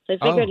 So I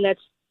figured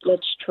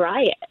let's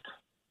try it.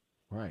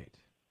 Right.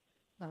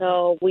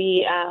 So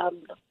we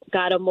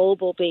got a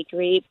mobile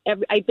bakery.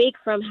 I bake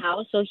from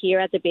house, so here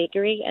at the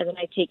bakery, and then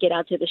I take it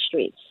out to the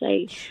streets.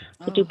 I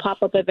do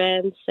pop-up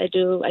events. I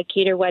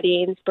cater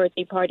weddings,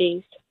 birthday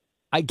parties.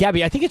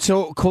 Gabby, I think it's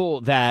so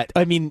cool that,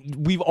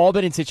 we've all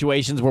been in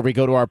situations where we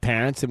go to our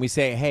parents and we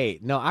say, hey,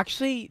 no,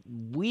 actually,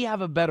 we have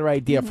a better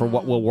idea for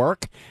what will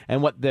work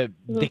and what the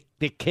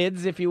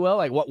kids, if you will,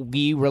 like what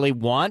we really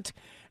want.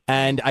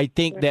 And I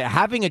think that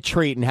having a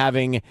treat and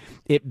having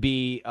it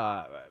be,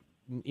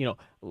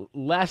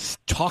 less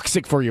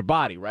toxic for your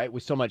body, right?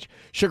 With so much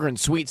sugar and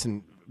sweets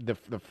and the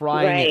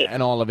frying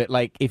and all of it.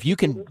 Like if you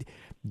can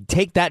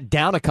take that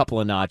down a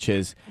couple of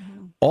notches,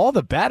 all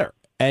the better.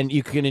 And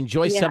you can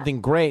enjoy something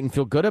great and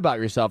feel good about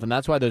yourself. And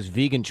that's why those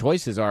vegan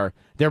choices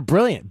they're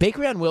brilliant.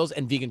 Bakery on Wheels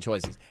and vegan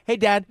choices. Hey,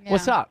 Dad,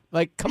 what's up?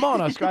 Like, come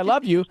on, Oscar, I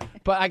love you,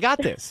 but I got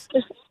this,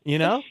 you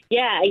know?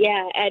 Yeah.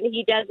 And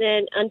he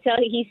doesn't, until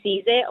he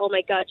sees it, oh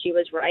my God, she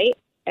was right,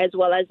 as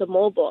well as the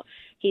mobile.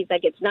 He's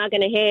like, it's not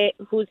going to hit.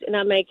 And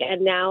I'm like,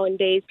 and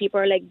nowadays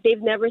people are like,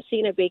 they've never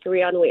seen a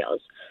bakery on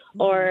wheels.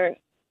 Or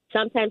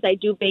sometimes I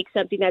do bake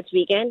something that's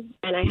vegan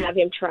and I have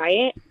him try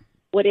it.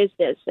 What is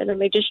this? And I'm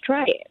like, just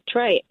try it.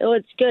 Oh,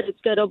 it's good.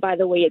 Oh, by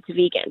the way, it's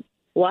vegan.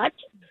 What?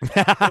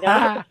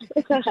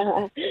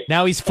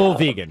 Now he's full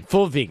vegan.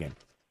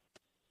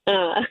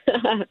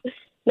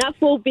 Not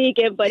full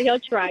vegan, but he'll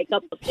try a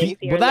couple things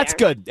here. Well, that's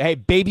good. Hey,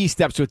 baby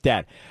steps with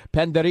Dad.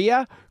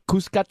 Panderia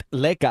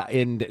Cuscatleca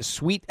in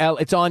Sweet L.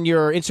 It's on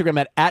your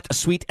Instagram at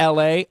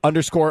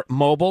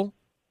 @SweetLA_mobile.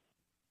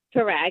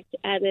 Correct.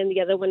 And then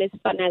the other one is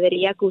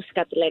Panaderia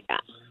Cuscatleca.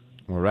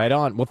 Right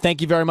on. Well,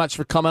 thank you very much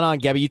for coming on,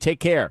 Gabby. You take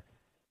care.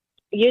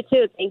 You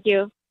too. Thank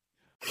you.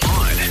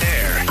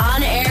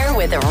 On air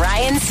with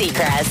Ryan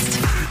Seacrest.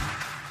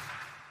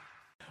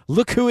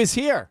 Look who is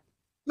here.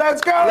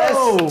 Let's go.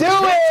 Let's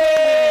do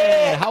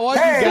it. How are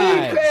you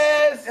guys?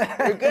 Chris.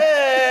 We're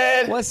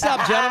good. What's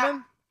up,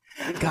 gentlemen?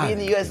 Good to be in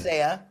the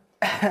USA, huh?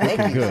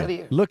 Thank you.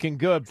 Good. Looking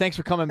good. Thanks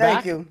for coming Thank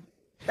back. you.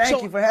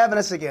 Thank you for having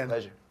us again.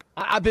 Pleasure.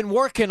 I've been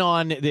working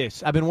on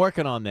this.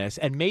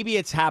 And maybe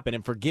it's happened,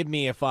 and forgive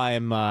me if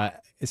I'm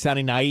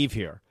sounding naive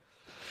here.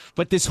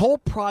 But this whole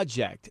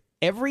project,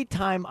 every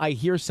time I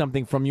hear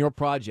something from your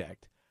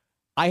project,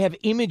 I have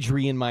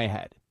imagery in my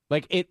head.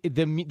 Like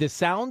the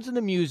sounds and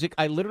the music,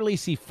 I literally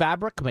see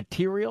fabric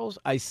materials.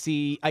 I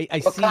see I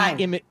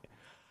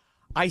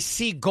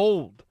see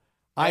gold.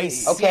 I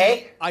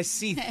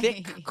see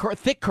thick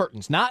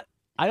curtains.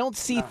 I don't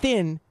see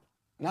thin.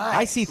 Nice.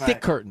 I see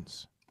thick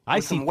curtains. I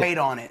see some weight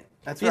on it.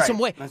 That's yeah, right. some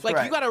weight. That's like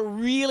right. you got to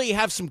really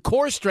have some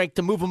core strength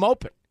to move them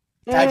open.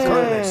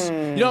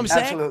 Absolutely. You know what I'm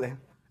saying? Absolutely.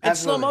 It's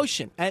slow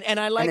motion, and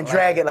I like and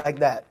drag it like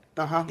that.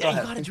 Yeah, you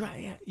got to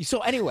drag. Yeah. So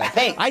anyway,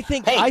 Paint. I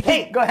think.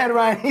 Go ahead,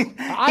 Ryan.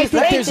 I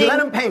think there's Let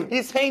him paint.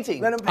 He's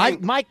painting. Let him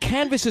paint. my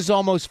canvas is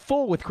almost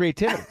full with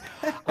creativity.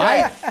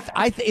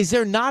 Is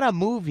there not a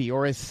movie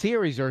or a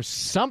series or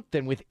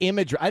something with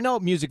imagery? I know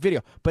music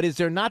video, but is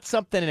there not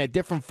something in a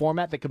different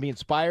format that can be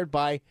inspired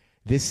by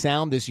this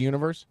sound, this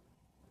universe?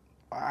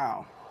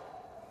 Wow.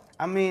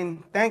 I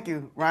mean, thank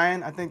you,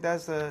 Ryan. I think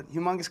that's a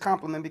humongous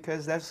compliment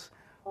because that's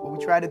what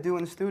we try to do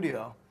in the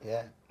studio.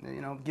 Yeah.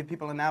 You know, give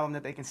people an album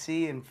that they can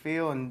see and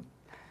feel and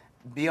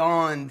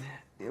beyond.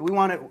 We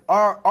wanted,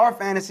 our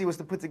fantasy was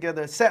to put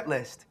together a set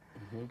list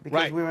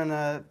because we were in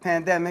a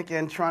pandemic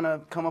and trying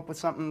to come up with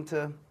something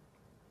to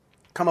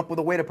come up with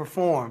a way to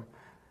perform.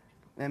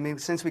 I mean,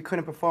 since we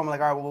couldn't perform,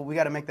 like, all right, well, we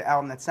got to make the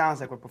album that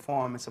sounds like we're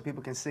performing so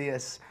people can see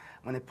us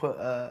when they play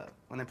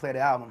the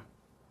album.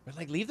 But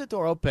like, leave the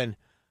door open.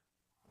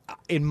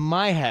 In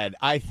my head,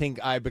 I think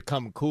I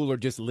become cooler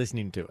just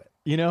listening to it.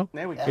 You know,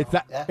 there we go.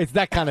 It's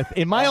that kind of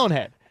in my own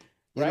head.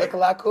 You look a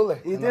lot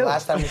cooler. You than do. The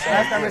last time we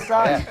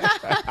saw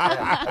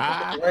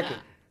you. Working.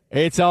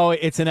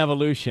 It's an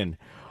evolution.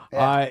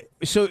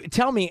 So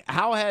tell me,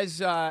 how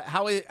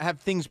have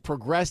things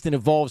progressed and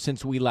evolved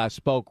since we last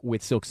spoke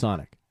with Silk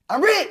Sonic?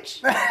 I'm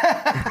rich.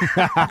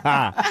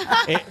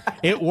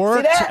 It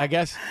worked, I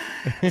guess.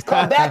 It's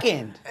called back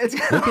end.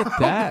 Look at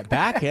that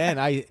back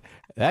end.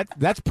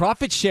 That's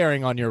profit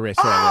sharing on your wrist,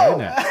 right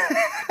there,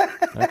 isn't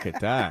it? Look at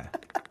that.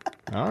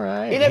 All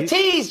right.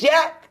 NFTs,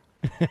 Jack.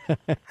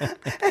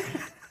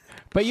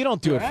 But you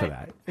don't do it for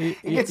that. He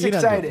gets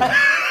excited.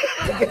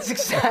 He gets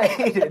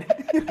excited.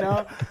 You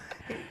know.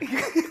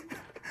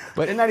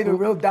 But they're not even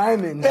real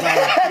diamonds.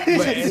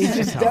 He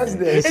just does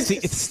this.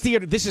 It's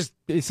theater. This is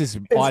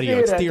audio.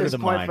 It's theater of the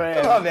mind.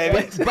 Come on,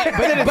 baby.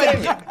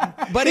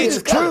 But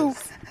it's true.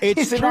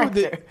 It's true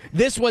that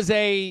this was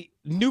a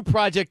new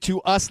project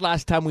to us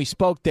last time we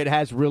spoke that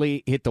has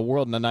really hit the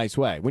world in a nice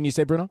way. Wouldn't you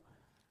say, Bruno?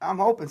 I'm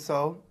hoping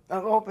so.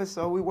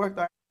 We worked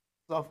our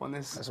off on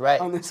this. That's right.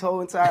 On this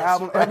whole entire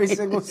album, every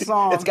single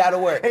song. It's got to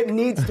work. It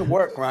needs to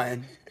work,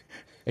 Ryan.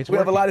 We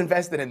have a lot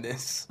invested in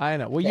this. I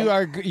know. Well,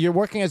 you're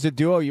working as a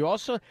duo. You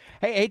also,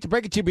 hey, I hate to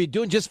break it to you, but you're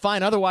doing just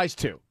fine otherwise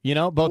too. You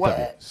know, both of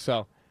you.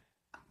 So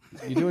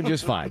you're doing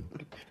just fine.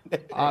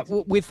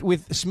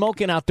 With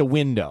Smoking Out the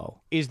Window,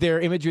 is there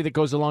imagery that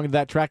goes along with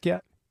that track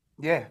yet?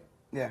 Yeah.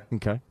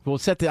 Okay. Well,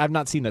 I've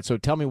not seen that, so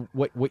tell me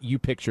what you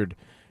pictured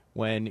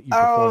when you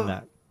performed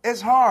that. It's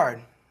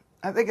hard.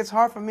 I think it's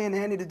hard for me and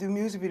Andy to do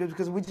music videos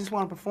because we just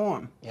want to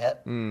perform.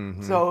 Yep.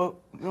 Mm-hmm. So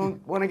we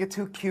don't want to get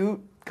too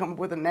cute, come up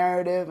with a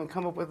narrative and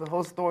come up with a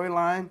whole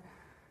storyline.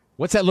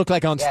 What's that look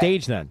like on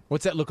stage then?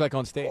 What's that look like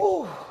on stage?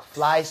 Ooh,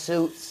 fly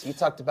suits. You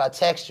talked about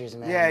textures,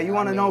 man. Yeah, you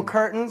want to know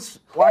curtains?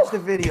 Watch the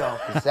video.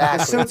 Exactly.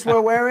 The suits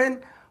we're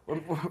wearing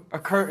are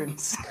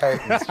curtains.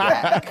 Curtains,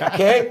 Jack.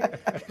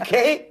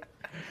 Okay?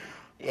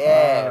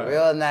 Yeah,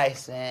 real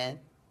nice, man.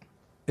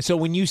 So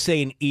when you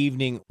say an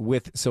evening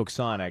with Silk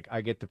Sonic,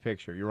 I get the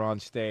picture. You're on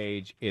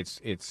stage.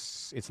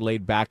 It's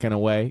laid back in a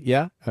way.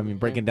 Yeah? I mean,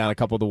 breaking down a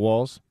couple of the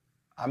walls.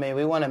 I mean,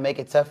 we want to make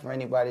it tough for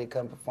anybody to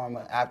come perform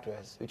after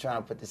us. We're trying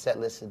to put the set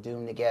list of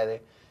Doom together,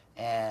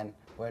 and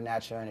we're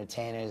natural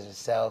entertainers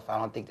ourselves. I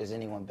don't think there's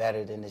anyone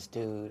better than this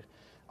dude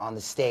on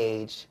the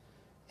stage,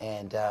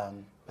 and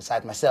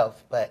besides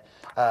myself. But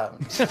no.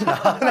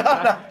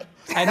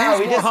 And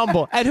who's more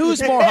humble? And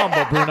who's more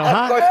humble, Bruno?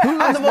 Huh? Of course,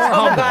 I'm the most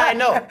humble guy I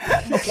know.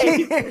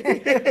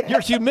 Okay.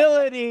 Your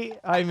humility.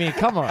 I mean,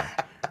 come on.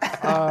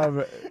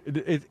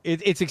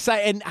 It's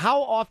exciting. And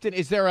how often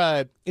is there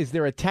a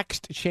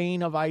text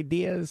chain of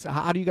ideas?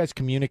 How do you guys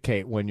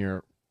communicate when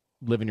you're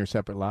living your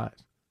separate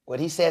lives? What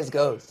he says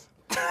goes.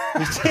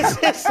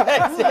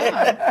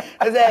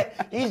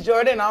 He's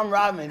Jordan, I'm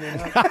Rodman. You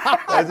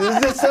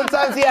know?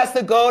 Sometimes he has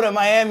to go to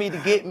Miami to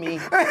get me.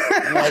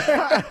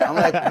 I'm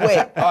like, wait,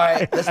 all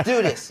right, let's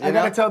do this. I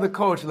gotta tell the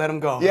coach, let him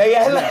go.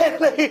 Yeah.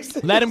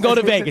 Let him go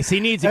to Vegas. He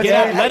needs to get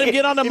out. Let him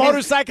get on the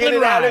motorcycle and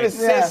ride. Out of his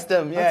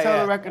system. Yeah. Tell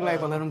the record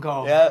label, let him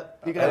go. Yep.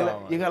 You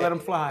gotta let him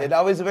fly. It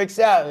always works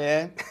out,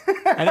 man.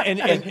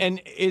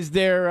 And is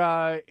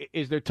there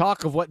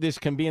talk of what this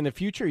can be in the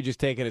future? Or you just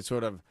taking it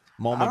sort of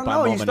moment by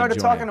moment? You started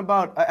talking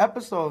about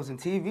episodes and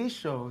TV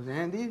shows,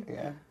 Andy.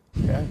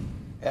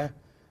 Yeah.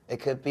 It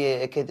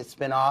could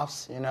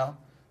spin-offs, you know.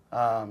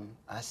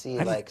 I see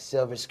like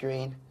silver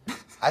screen.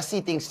 I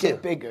see things too.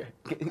 Get bigger.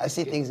 I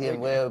see things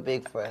getting real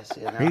big for us,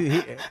 you know.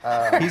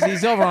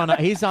 He's on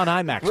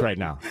IMAX right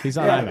now. He's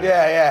on IMAX.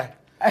 Yeah.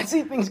 I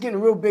see things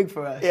getting real big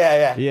for us.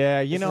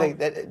 Yeah, you know. Like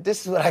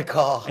this is what I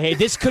call. Hey,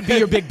 this could be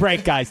your big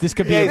break, guys. This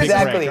could be your big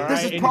break. All right?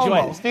 This is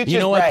promo. Enjoy. You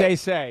know what they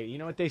say. You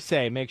know what they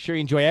say. Make sure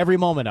you enjoy every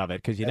moment of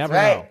it because you never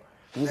know.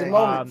 These are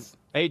moments.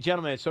 Hey,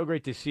 gentlemen, it's so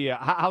great to see you.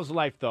 How's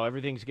life, though?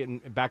 Everything's getting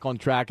back on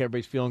track.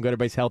 Everybody's feeling good.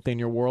 Everybody's healthy in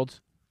your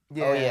worlds?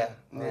 Yeah. Oh, yeah.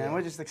 Man,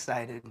 we're just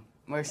excited.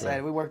 We're excited.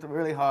 Yeah. We worked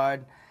really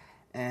hard,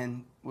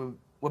 and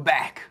we're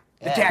back.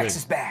 The Jax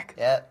is back.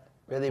 Yeah,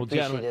 really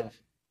appreciative.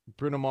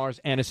 Bruno Mars,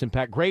 Anderson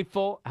 .Paak,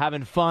 grateful,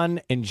 having fun,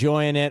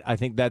 enjoying it. I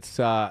think that's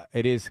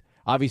it is.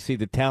 Obviously,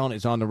 the talent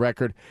is on the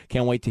record.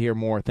 Can't wait to hear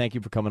more. Thank you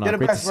for coming on.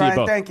 Great to see you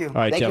both. Thank you. All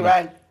right, Thank you,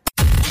 Ryan.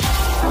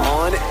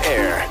 On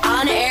air.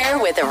 On air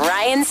with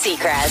Ryan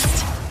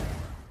Seacrest.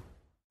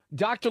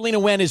 Dr. Lena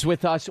Wen is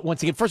with us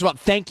once again. First of all,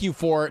 thank you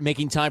for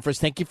making time for us.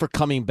 Thank you for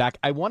coming back.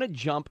 I want to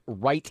jump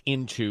right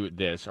into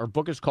this. Our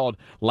book is called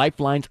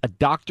Lifelines, A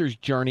Doctor's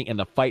Journey in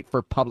the Fight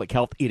for Public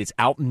Health. It is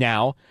out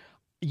now.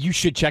 You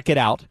should check it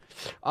out.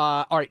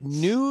 All right,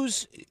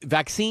 news,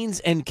 vaccines,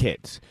 and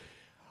kids.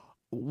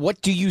 What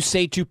do you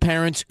say to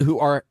parents who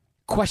are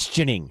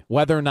questioning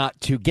whether or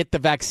not to get the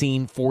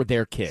vaccine for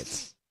their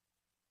kids?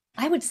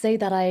 I would say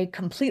that I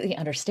completely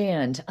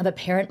understand. I'm a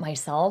parent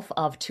myself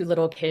of 2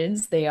 little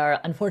kids. They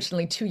are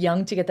unfortunately too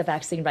young to get the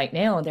vaccine right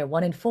now. They're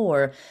 1 and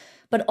 4.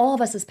 But all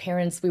of us as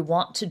parents, we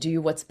want to do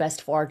what's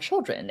best for our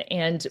children.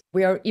 And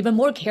we are even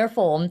more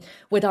careful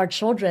with our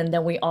children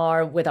than we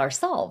are with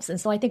ourselves. And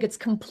so I think it's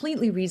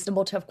completely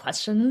reasonable to have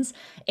questions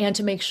and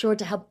to make sure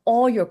to have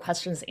all your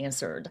questions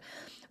answered.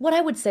 What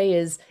I would say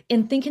is,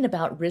 in thinking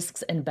about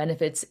risks and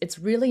benefits, it's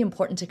really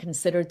important to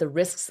consider the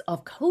risks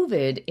of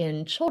COVID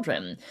in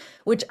children,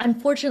 which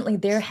unfortunately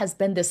there has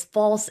been this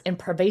false and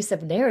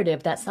pervasive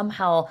narrative that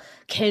somehow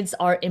kids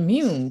are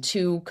immune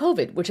to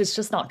COVID, which is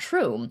just not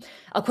true.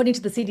 According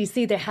to the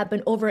CDC, there have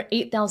been over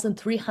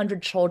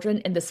 8,300 children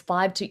in this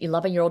 5 to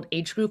 11-year-old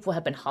age group who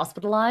have been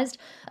hospitalized.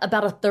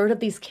 About a third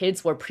of these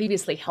kids were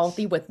previously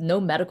healthy with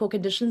no medical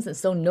conditions, and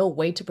so no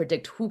way to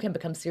predict who can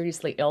become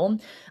seriously ill.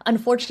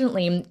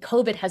 Unfortunately,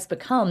 COVID has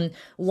become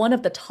one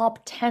of the top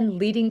 10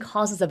 leading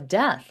causes of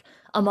death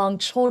among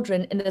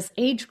children in this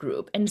age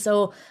group. And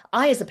so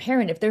I, as a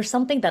parent, if there's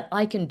something that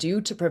I can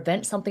do to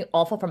prevent something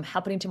awful from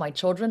happening to my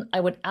children, I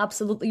would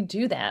absolutely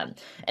do that.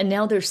 And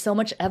now there's so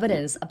much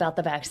evidence about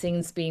the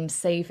vaccines being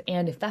safe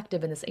and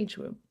effective in this age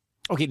group.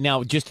 Okay,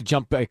 now just to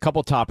jump a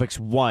couple topics.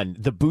 One,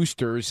 the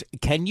boosters.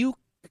 Can you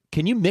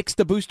mix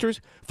the boosters?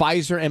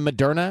 Pfizer and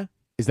Moderna?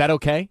 Is that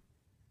okay?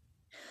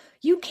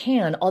 You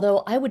can,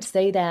 although I would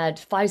say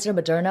that Pfizer and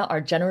Moderna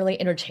are generally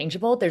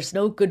interchangeable. There's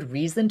no good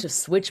reason to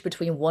switch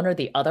between one or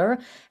the other.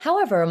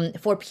 However,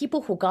 for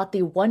people who got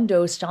the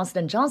 1-dose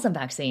Johnson & Johnson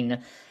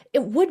vaccine,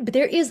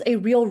 there is a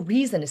real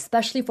reason,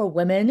 especially for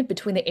women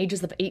between the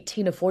ages of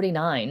 18 to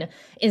 49.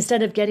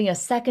 Instead of getting a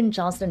second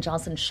Johnson &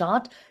 Johnson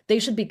shot, they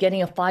should be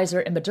getting a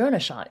Pfizer and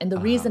Moderna shot. And the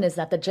reason is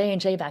that the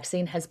J&J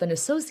vaccine has been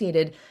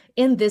associated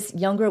in this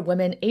younger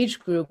women age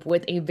group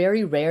with a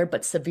very rare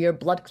but severe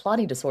blood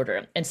clotting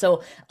disorder. And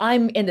so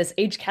I'm in this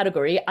age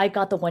category. I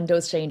got the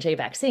 1-dose J&J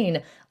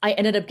vaccine. I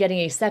ended up getting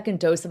a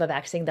second dose of a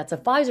vaccine that's a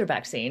Pfizer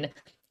vaccine.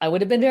 I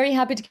would have been very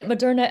happy to get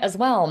Moderna as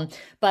well,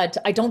 but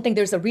I don't think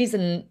there's a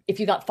reason if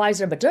you got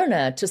Pfizer and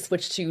Moderna to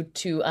switch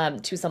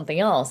to something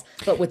else.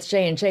 But with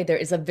J&J, there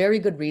is a very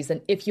good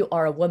reason if you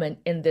are a woman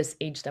in this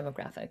age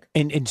demographic.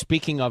 And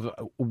speaking of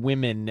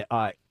women,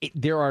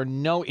 there are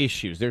no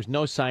issues. There's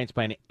no science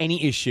behind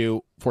any issue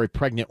for a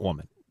pregnant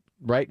woman,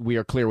 right? We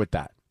are clear with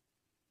that.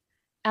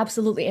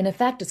 Absolutely. And in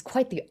fact, it's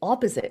quite the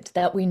opposite,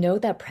 that we know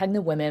that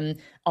pregnant women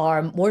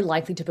are more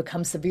likely to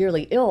become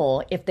severely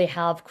ill if they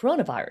have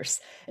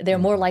coronavirus. They're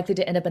more likely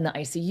to end up in the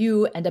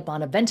ICU, end up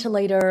on a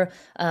ventilator.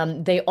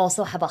 They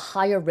also have a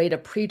higher rate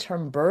of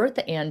preterm birth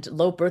and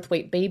low birth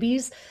weight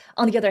babies.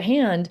 On the other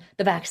hand,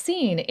 the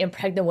vaccine in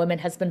pregnant women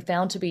has been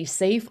found to be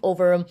safe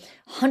over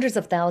hundreds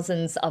of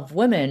thousands of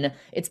women.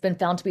 It's been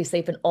found to be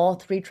safe in all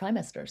 3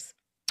 trimesters.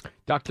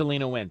 Dr.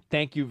 Lena Wen,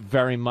 thank you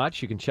very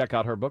much. You can check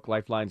out her book,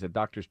 Lifelines, A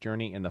Doctor's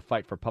Journey in the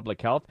Fight for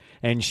Public Health,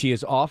 and she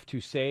is off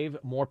to save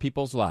more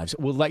people's lives.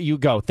 We'll let you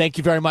go. Thank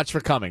you very much for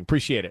coming.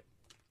 Appreciate it.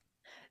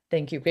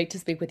 Thank you. Great to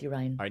speak with you,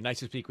 Ryan. All right, nice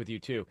to speak with you,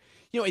 too.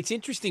 You know, it's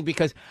interesting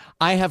because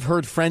I have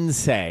heard friends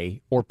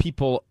say, or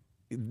people,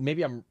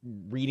 maybe I'm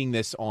reading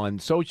this on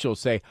social,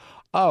 say,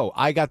 oh,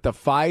 I got the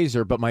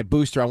Pfizer, but my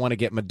booster, I want to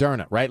get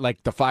Moderna, right?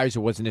 Like the Pfizer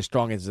wasn't as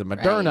strong as the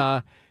Moderna.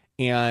 Right.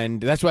 And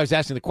that's why I was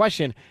asking the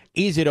question,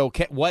 is it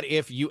okay? What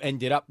if you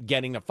ended up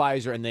getting a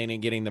Pfizer and then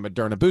getting the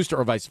Moderna booster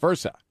or vice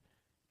versa?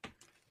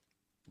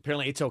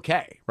 Apparently it's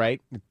okay,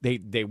 right?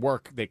 They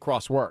work, they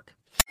cross work.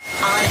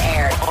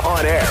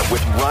 On air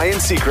with Ryan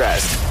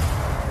Seacrest.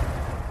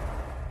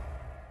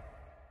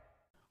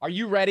 Are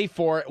you ready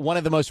for one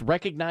of the most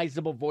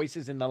recognizable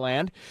voices in the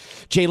land?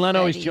 Jay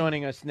Leno is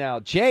joining us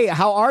now. Jay,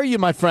 how are you,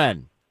 my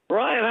friend?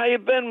 Ryan, how you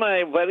been,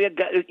 my buddy?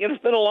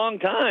 It's been a long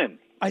time.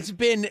 It's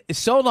been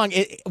so long.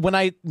 When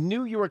I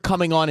knew you were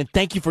coming on, and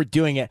thank you for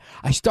doing it,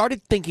 I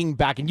started thinking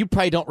back, and you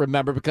probably don't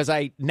remember because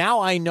I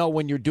know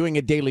when you're doing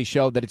a daily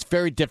show that it's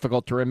very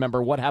difficult to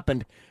remember what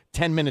happened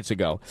 10 minutes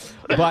ago.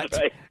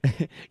 But,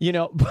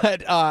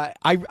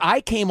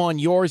 I came on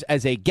yours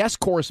as a guest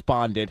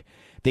correspondent.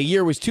 The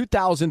year was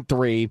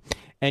 2003,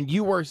 and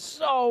you were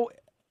so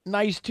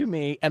nice to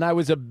me, and I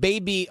was a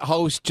baby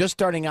host just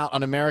starting out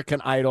on American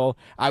Idol.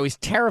 I was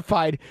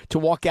terrified to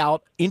walk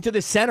out into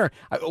the center.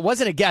 It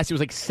wasn't a guest. It was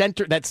like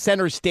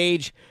center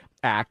stage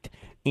act.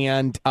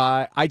 And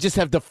I just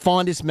have the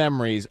fondest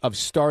memories of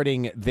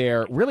starting my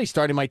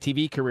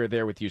TV career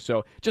there with you.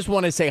 So just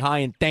want to say hi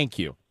and thank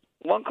you.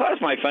 Well, of course,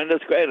 my friend.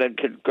 That's great. And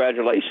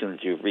congratulations.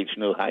 You've reached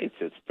new heights.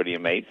 It's pretty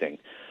amazing.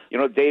 You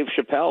know, Dave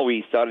Chappelle,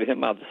 we started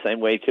him out the same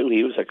way, too.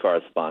 He was a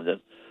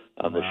correspondent.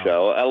 on the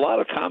show. A lot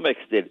of comics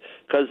did,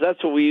 because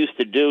that's what we used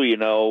to do, you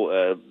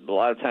know. A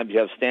lot of times you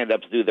have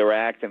stand-ups do their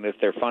act, and if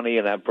they're funny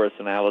and have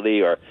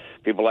personality, or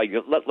people like,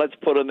 let's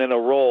put them in a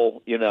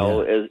role, you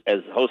know,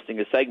 as hosting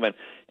a segment.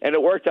 And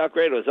it worked out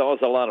great. It was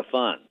always a lot of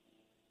fun.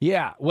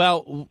 Yeah,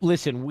 well,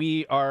 listen,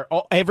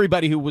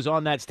 everybody who was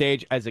on that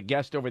stage as a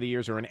guest over the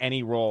years or in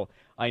any role,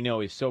 I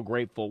know, is so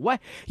grateful.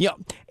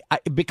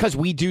 Because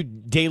we do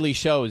daily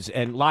shows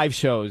and live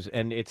shows,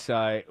 and it's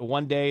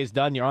one day is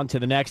done, you're on to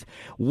the next.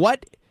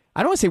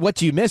 I don't want to say what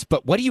do you miss,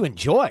 but what do you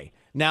enjoy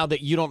now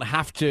that you don't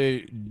have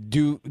to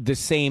do the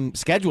same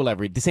schedule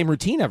the same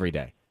routine every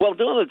day? Well,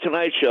 doing the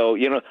Tonight Show,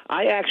 you know,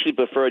 I actually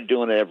prefer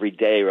doing it every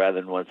day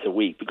rather than once a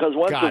week, because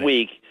once a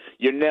week,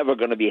 you're never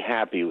going to be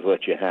happy with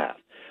what you have.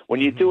 When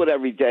you do it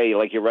every day,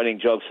 like you're writing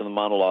jokes in the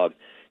monologue,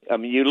 I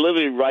mean, you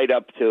literally write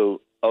up to,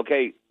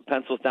 okay,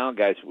 pencils down,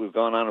 guys. We've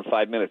gone on in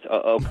 5 minutes.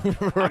 I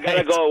got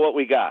to go with what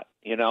we got,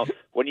 you know.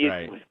 When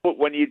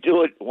you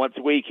do it once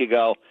a week, you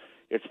go,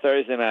 it's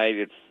Thursday night,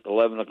 it's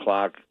 11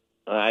 o'clock.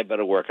 I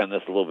better work on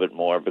this a little bit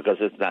more because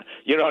it's not,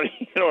 you know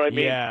what I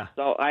mean? Yeah.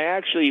 So I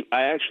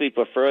actually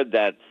preferred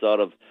that sort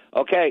of,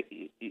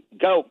 okay,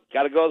 go,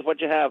 got to go with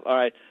what you have. All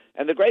right.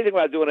 And the great thing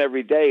about doing it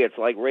every day, it's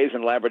like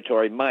raising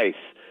laboratory mice.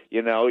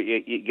 You know,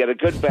 you get a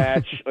good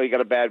batch or you got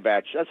a bad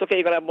batch. That's okay.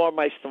 You're going to have more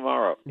mice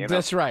tomorrow. You know?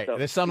 That's right. So,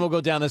 the sun will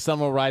go down. The sun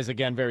will rise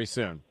again very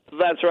soon.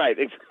 That's right.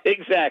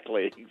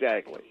 Exactly.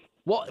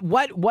 Well,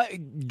 what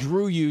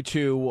drew you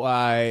to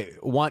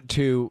want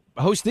to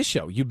host this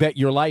show? You Bet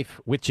Your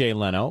Life with Jay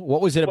Leno.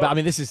 What was it about? I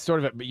mean, this is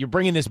sort of you're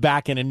bringing this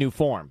back in a new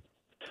form.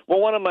 Well,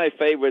 one of my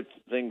favorite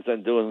things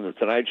on doing the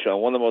Tonight Show,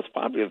 one of the most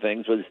popular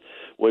things was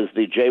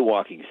the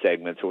jaywalking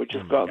segments, where we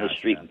just go out on the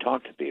street and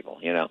talk to people,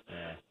 you know.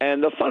 Yeah.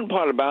 And the fun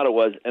part about it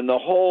was, in the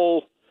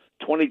whole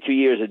 22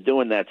 years of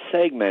doing that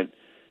segment,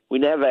 we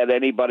never had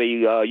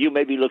anybody, you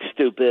made me look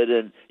stupid,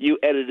 and you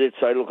edited it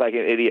so I look like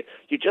an idiot.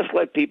 You just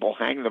let people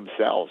hang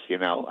themselves, you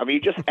know. I mean,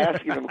 you're just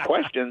asking them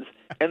questions,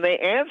 and they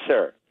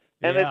answer.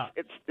 And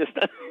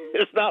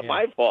it's not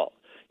my fault.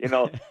 You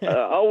know,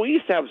 we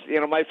used to have, you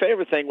know, my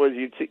favorite thing was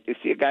you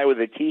see a guy with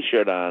a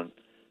T-shirt on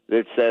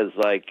that says,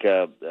 like,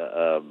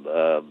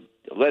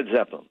 Led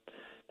Zeppelin.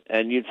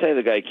 And you'd say to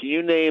the guy, can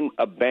you name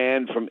a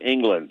band from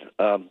England?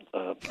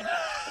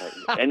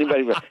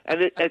 Anybody?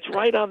 And it's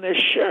right on their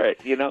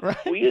shirt, you know.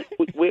 Right.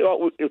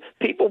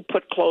 People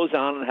put clothes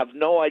on and have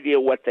no idea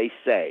what they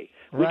say.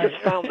 We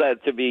just found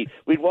that to be,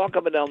 we'd walk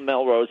up and down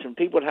Melrose, and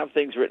people would have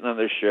things written on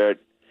their shirt.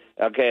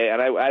 Okay,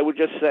 and I would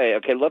just say,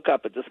 okay, look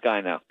up at this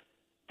guy now.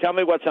 Tell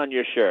me what's on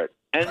your shirt.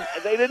 And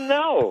they didn't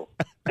know.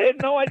 They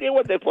had no idea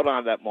what they put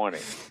on that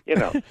morning. You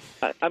know,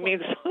 I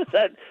mean, so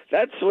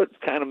that's what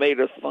kind of made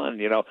it fun.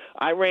 You know,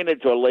 I ran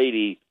into a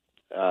lady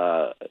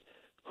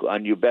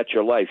on You Bet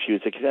Your Life. She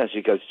was a contestant.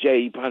 She goes,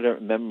 Jay, you probably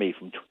don't remember me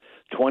from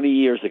 20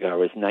 years ago. I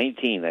was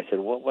 19. I said,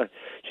 what?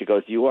 She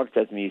goes, you walked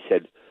up to me. You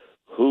said,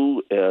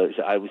 who?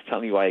 I was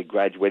telling you I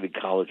graduated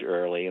college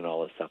early and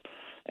all this stuff.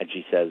 And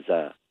she says,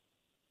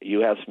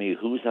 you asked me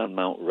who's on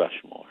Mount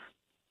Rushmore.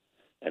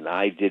 And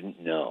I didn't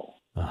know.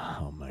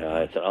 Oh, my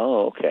God. I said,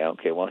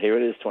 okay. Well, here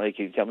it is, 20.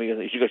 Can you tell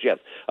me? She goes, yes,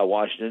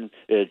 Washington,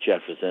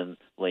 Jefferson,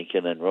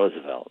 Lincoln, and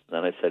Roosevelt.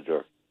 And I said to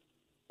her,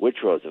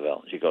 which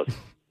Roosevelt? She goes,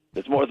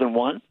 there's more than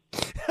one?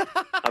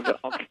 I said,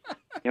 okay.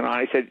 You know,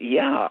 I said,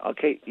 yeah,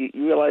 okay.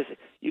 You realize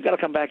you got to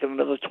come back in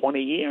another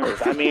 20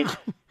 years. I mean,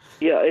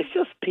 yeah, it's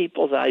just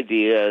people's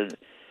idea.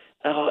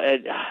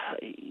 And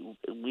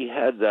we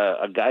had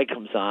a guy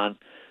comes on,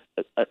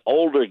 an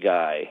older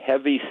guy,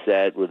 heavy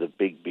set with a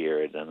big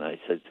beard, and I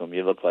said to him,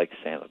 you look like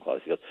Santa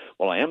Claus. He goes,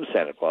 well, I am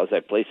Santa Claus. I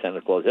play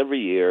Santa Claus every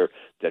year.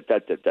 I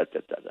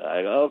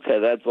go, okay,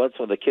 that's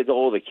when the kids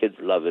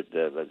love it.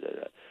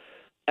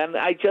 And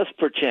I just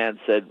perchance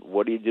said,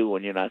 what do you do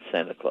when you're not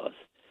Santa Claus?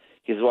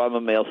 He says, well, I'm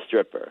a male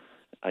stripper.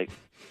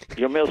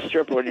 You're a male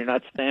stripper when you're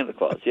not Santa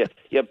Claus.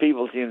 Yeah,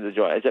 people seem to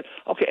joy. I said,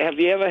 okay, have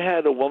you ever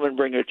had a woman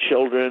bring her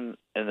children,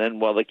 and then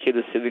while the kid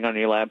is sitting on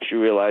your lap, she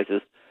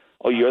realizes,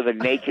 oh, you're the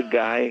naked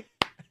guy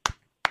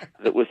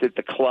that was at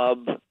the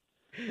club?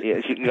 Yeah,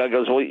 she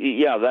goes, well,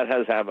 yeah, that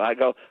has happened. I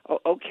go, oh,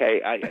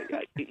 okay. And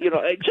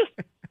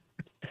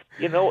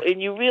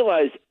you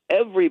realize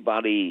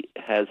everybody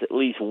has at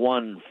least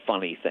one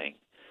funny thing.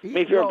 I mean,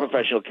 if you're a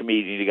professional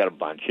comedian, you got a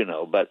bunch, you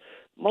know, but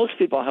most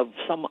people have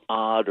some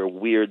odd or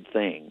weird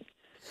thing,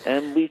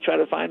 and we try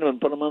to find them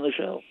and put them on the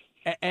show.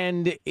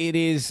 And it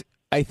is,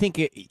 I think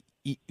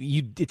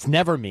it's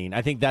never mean.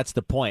 I think that's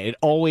the point. It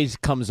always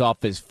comes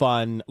off as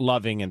fun,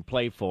 loving, and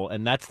playful,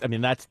 and that's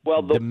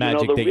the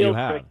magic that you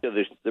have.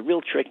 The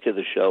real trick to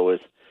the show is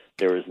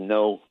there is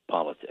no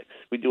politics.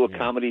 We do a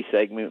comedy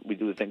segment. We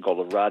do a thing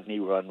called a Rodney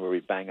Run where we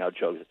bang out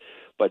jokes,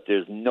 but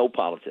there's no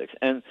politics.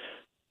 And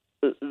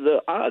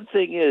the odd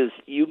thing is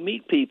you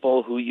meet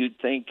people who you'd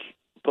think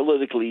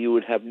politically you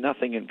would have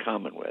nothing in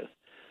common with.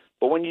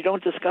 But when you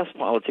don't discuss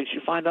politics,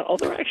 you find out,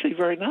 they're actually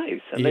very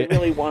nice, and they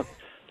really want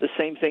the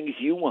same things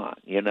you want,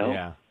 you know?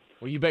 Yeah.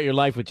 Well, You Bet Your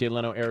Life with Jay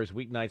Leno airs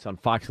weeknights on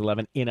Fox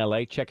 11 in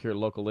LA. Check your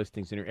local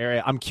listings in your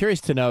area. I'm curious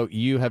to know,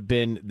 you have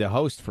been the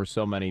host for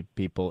so many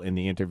people in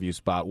the interview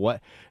spot.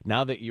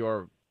 Now that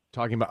you're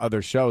talking about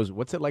other shows,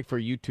 what's it like for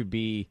you to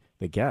be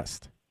the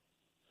guest?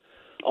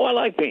 Oh, I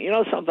like being. You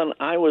know something?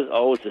 I was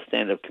always a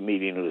stand-up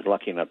comedian who was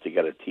lucky enough to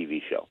get a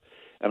TV show.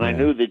 And I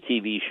knew the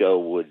TV show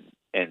would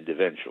end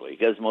eventually,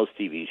 because most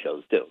TV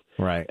shows do.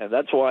 Right. And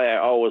that's why I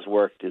always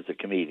worked as a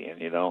comedian,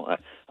 you know.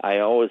 I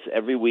always,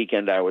 every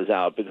weekend I was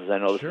out because I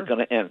know this is going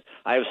to end.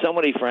 I have so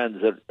many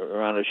friends that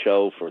are on a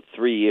show for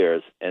 3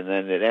 years, and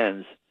then it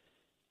ends.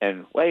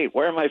 And wait,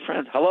 where are my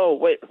friends? Hello,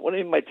 wait, what do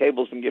you mean my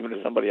table's been given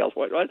to somebody else?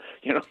 What?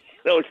 You know,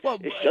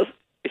 it's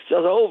just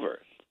over.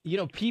 You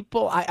know,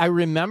 people, I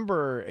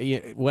remember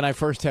when I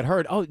first had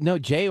heard, oh, no,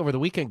 Jay over the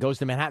weekend goes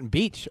to Manhattan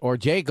Beach, or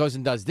Jay goes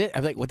and does this.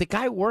 I'm like, well, the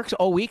guy works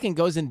all week and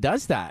goes and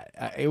does that.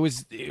 It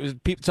was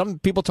some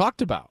people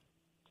talked about.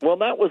 Well,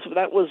 that's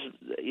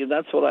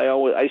what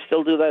I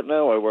still do that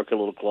now. I work at a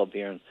little club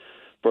here in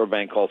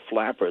Burbank called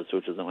Flappers,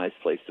 which is a nice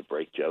place to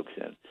break jokes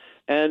in.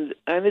 And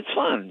it's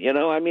fun, you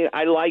know. I mean,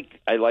 I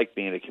like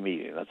being a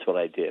comedian. That's what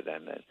I did.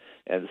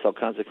 And so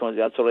consequently,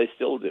 that's what I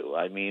still do.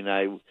 I mean,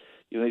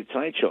 the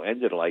Tonight Show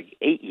ended like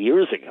 8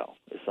 years ago.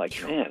 It's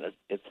like, man,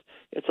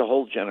 it's a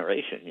whole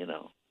generation, you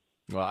know.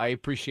 Well, I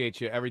appreciate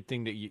you,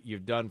 everything that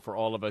you've done for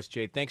all of us,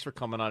 Jay. Thanks for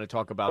coming on to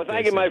talk about this.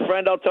 Thank you, my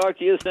friend. I'll talk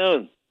to you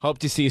soon. Hope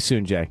to see you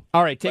soon, Jay.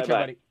 All right, take care,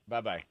 buddy.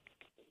 Bye-bye.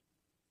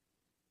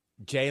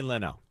 Jay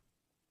Leno.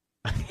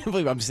 I can't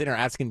believe I'm sitting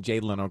here asking Jay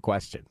Leno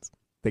questions.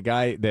 The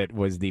guy that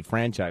was the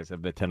franchise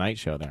of the Tonight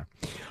Show there.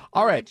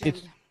 All right.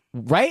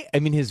 Right? I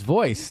mean, his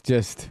voice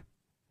just...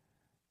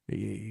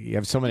 You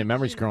have so many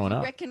memories growing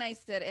up.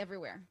 Recognized it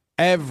everywhere.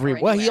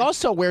 Well, he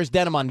also wears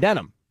denim on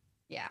denim.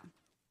 Yeah.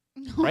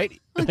 Right?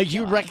 Like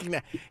you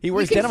recognize he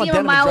wears denim on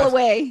denim. You can see him a mile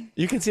away.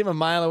 You can see him a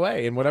mile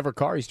away in whatever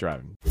car he's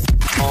driving.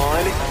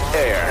 On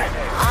air.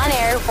 On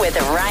air with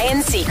Ryan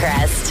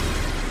Seacrest.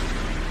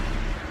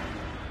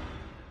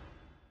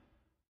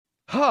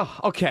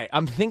 Okay,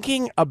 I'm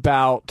thinking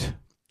about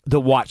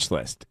the watch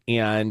list.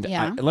 And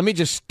let me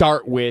just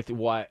start with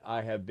what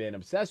I have been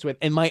obsessed with.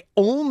 And my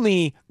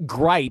only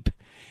gripe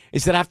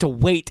is that I have to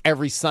wait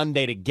every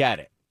Sunday to get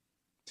it.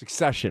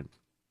 Succession.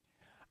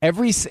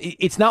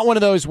 It's not one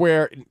of those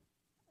where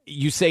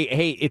you say,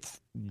 hey, it's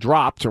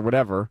dropped or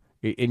whatever,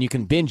 and you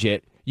can binge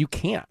it. You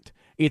can't.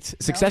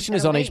 Succession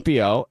is on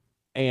HBO,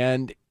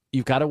 and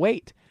you've got to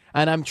wait.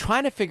 And I'm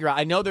trying to figure out,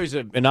 I know there's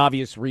an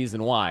obvious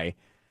reason why,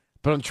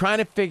 but I'm trying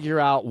to figure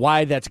out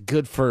why that's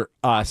good for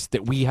us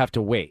that we have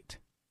to wait.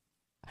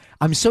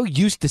 I'm so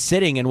used to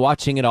sitting and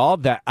watching it all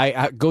that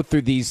I go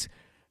through these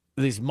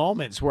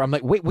moments where I'm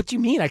like, wait, what do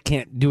you mean I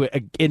can't do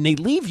it? And they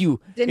leave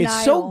you. Denial.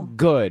 It's so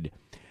good.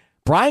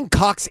 Brian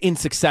Cox in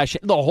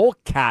Succession, the whole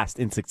cast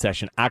in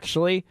Succession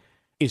actually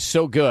is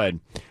so good.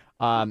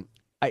 I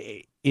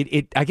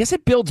guess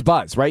it builds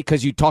buzz, right?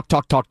 Because you talk,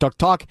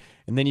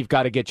 and then you've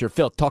got to get your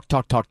fill. Talk,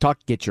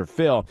 get your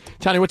fill.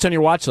 Tony, what's on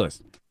your watch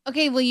list?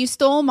 Okay, well, you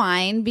stole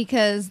mine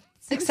because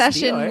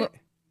Succession,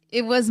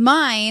 it was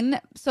mine.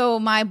 So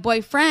my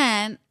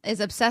boyfriend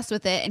is obsessed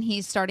with it, and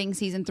he's starting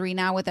season 3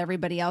 now with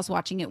everybody else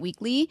watching it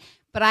weekly.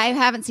 But I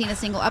haven't seen a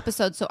single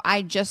episode, so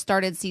I just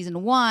started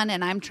season 1,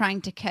 and I'm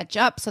trying to catch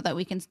up so that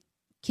we can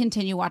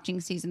continue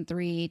watching season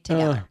 3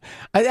 together.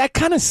 That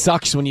kind of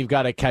sucks when you've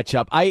got to catch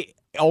up. I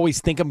always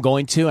think I'm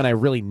going to, and I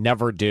really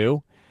never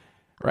do.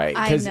 Right?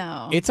 I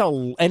know.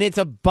 It's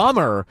a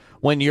bummer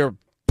when your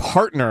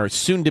partner,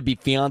 soon to be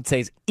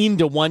fiance's,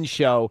 into one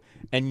show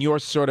and you're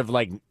sort of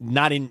like you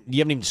haven't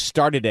even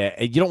started it.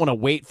 You don't want to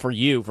wait for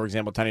you, for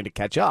example, Tony, to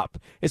catch up.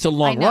 It's a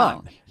long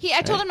run.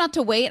 I told him not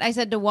to wait. I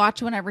said to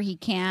watch whenever he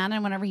can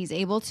and whenever he's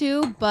able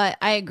to. But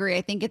I agree.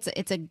 I think it's a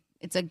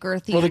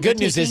girthy. Well, the good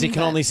news is he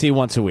can only see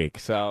once a week.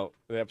 So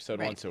the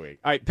episode once a week.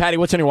 All right, Patty,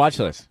 what's on your watch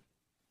list?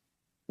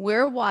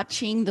 We're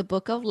watching The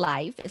Book of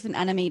Life. It's an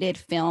animated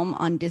film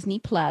on Disney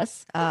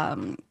Plus.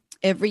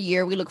 Every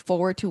year we look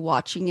forward to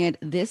watching it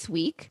this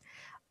week.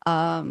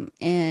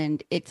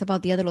 And it's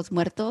about Dia de los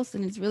Muertos,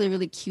 and it's really,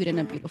 really cute and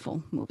a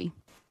beautiful movie.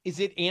 Is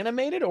it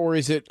animated or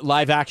is it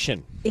live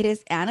action? It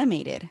is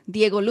animated.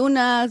 Diego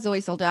Luna, Zoe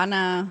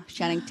Saldana,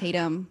 Channing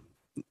Tatum.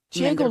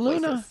 Diego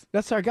Luna.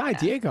 That's our guy,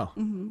 Diego.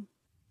 Mm-hmm.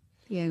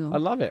 Diego. I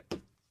love it.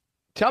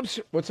 Tubbs,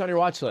 what's on your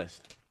watch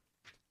list?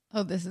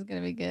 Oh, this is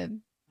going to be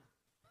good.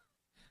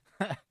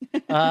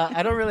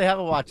 I don't really have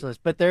a watch list,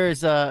 but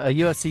there's a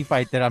UFC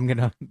fight that I'm going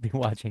to be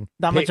watching.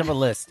 Not much of a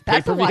list.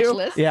 That's a watch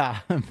list.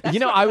 Yeah.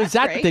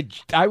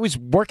 I was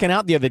working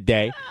out the other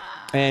day,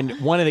 and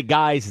one of the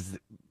guys is a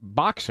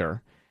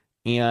boxer,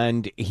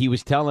 and he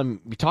was talking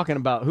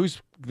about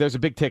there's a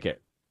big ticket.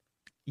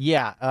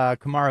 Yeah,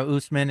 Kamaru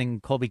Usman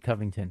and Colby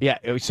Covington. Yeah,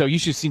 so you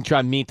should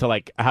try me to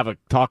like have a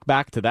talk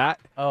back to that.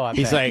 Oh, I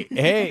he's bet. like,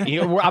 hey,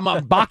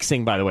 I'm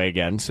boxing, by the way,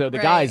 again. So the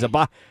guy's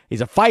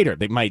he's a fighter,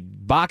 my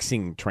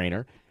boxing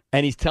trainer,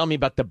 and he's telling me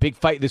about the big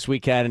fight this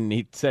weekend, and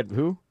he said,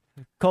 who?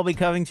 Colby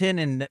Covington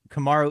and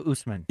Kamaru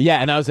Usman.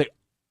 Yeah, and I was like,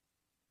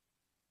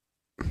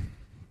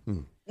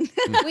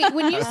 Wait,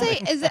 when you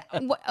say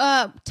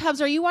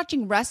Tubbs, are you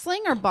watching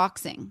wrestling or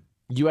boxing?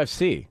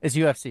 UFC. It's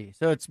UFC,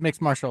 so it's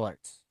mixed martial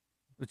arts,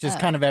 which is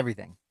kind of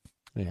everything.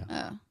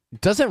 Yeah.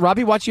 Doesn't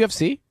Robbie watch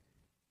UFC?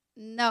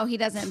 No, he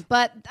doesn't.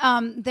 But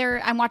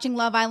I'm watching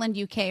Love Island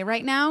UK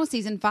right now,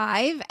 season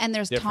 5, and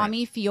there's Different.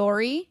 Tommy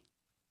Fiore.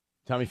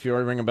 Tommy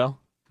Fiore, ring a bell?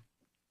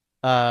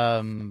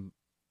 I'm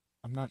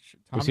not sure.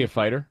 Was he a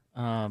fighter?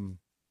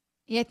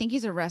 Yeah, I think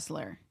he's a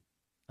wrestler.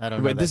 I don't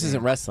know. Wait, this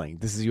isn't wrestling.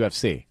 This is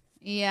UFC.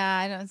 Yeah,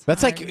 I don't.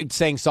 That's like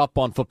saying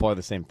softball and football are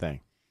the same thing.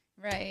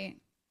 Right.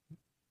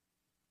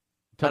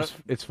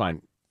 It's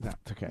fine. No,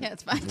 it's okay. Yeah,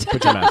 it's fine.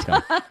 Put your mask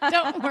on.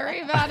 Don't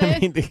worry about it. I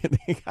mean,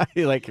 the guy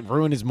like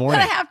ruined his But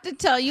morning. I have to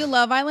tell you,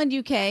 Love Island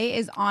UK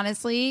is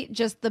honestly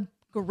just the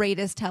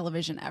greatest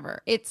television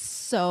ever. It's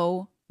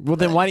so. Well,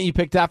 then why didn't you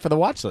pick that for the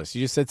watch list?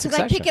 You just said Because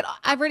Succession. I pick it.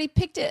 I've already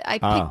picked it. I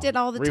picked it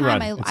all the Rerun.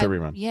 time. It's a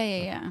rerun.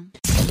 Yeah.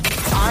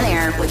 On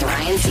Air with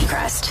Ryan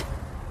Seacrest.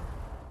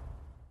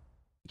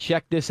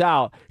 Check this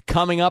out.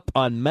 Coming up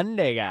on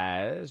Monday,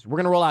 guys, we're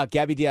going to roll out.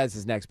 Gabby Diaz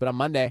is next. But on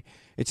Monday,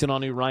 it's an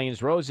all-new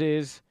Ryan's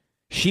Roses.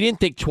 She didn't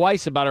think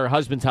twice about her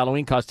husband's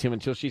Halloween costume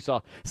until she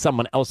saw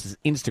someone else's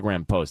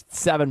Instagram post.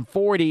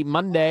 7:40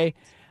 Monday.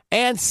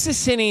 And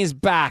Sissini's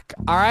back.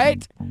 All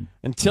right?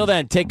 Until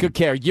then, take good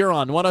care. You're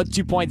on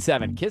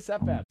 102.7 Kiss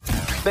FM.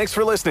 Thanks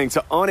for listening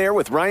to On Air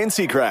with Ryan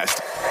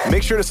Seacrest.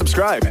 Make sure to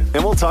subscribe, and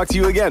we'll talk to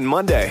you again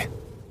Monday.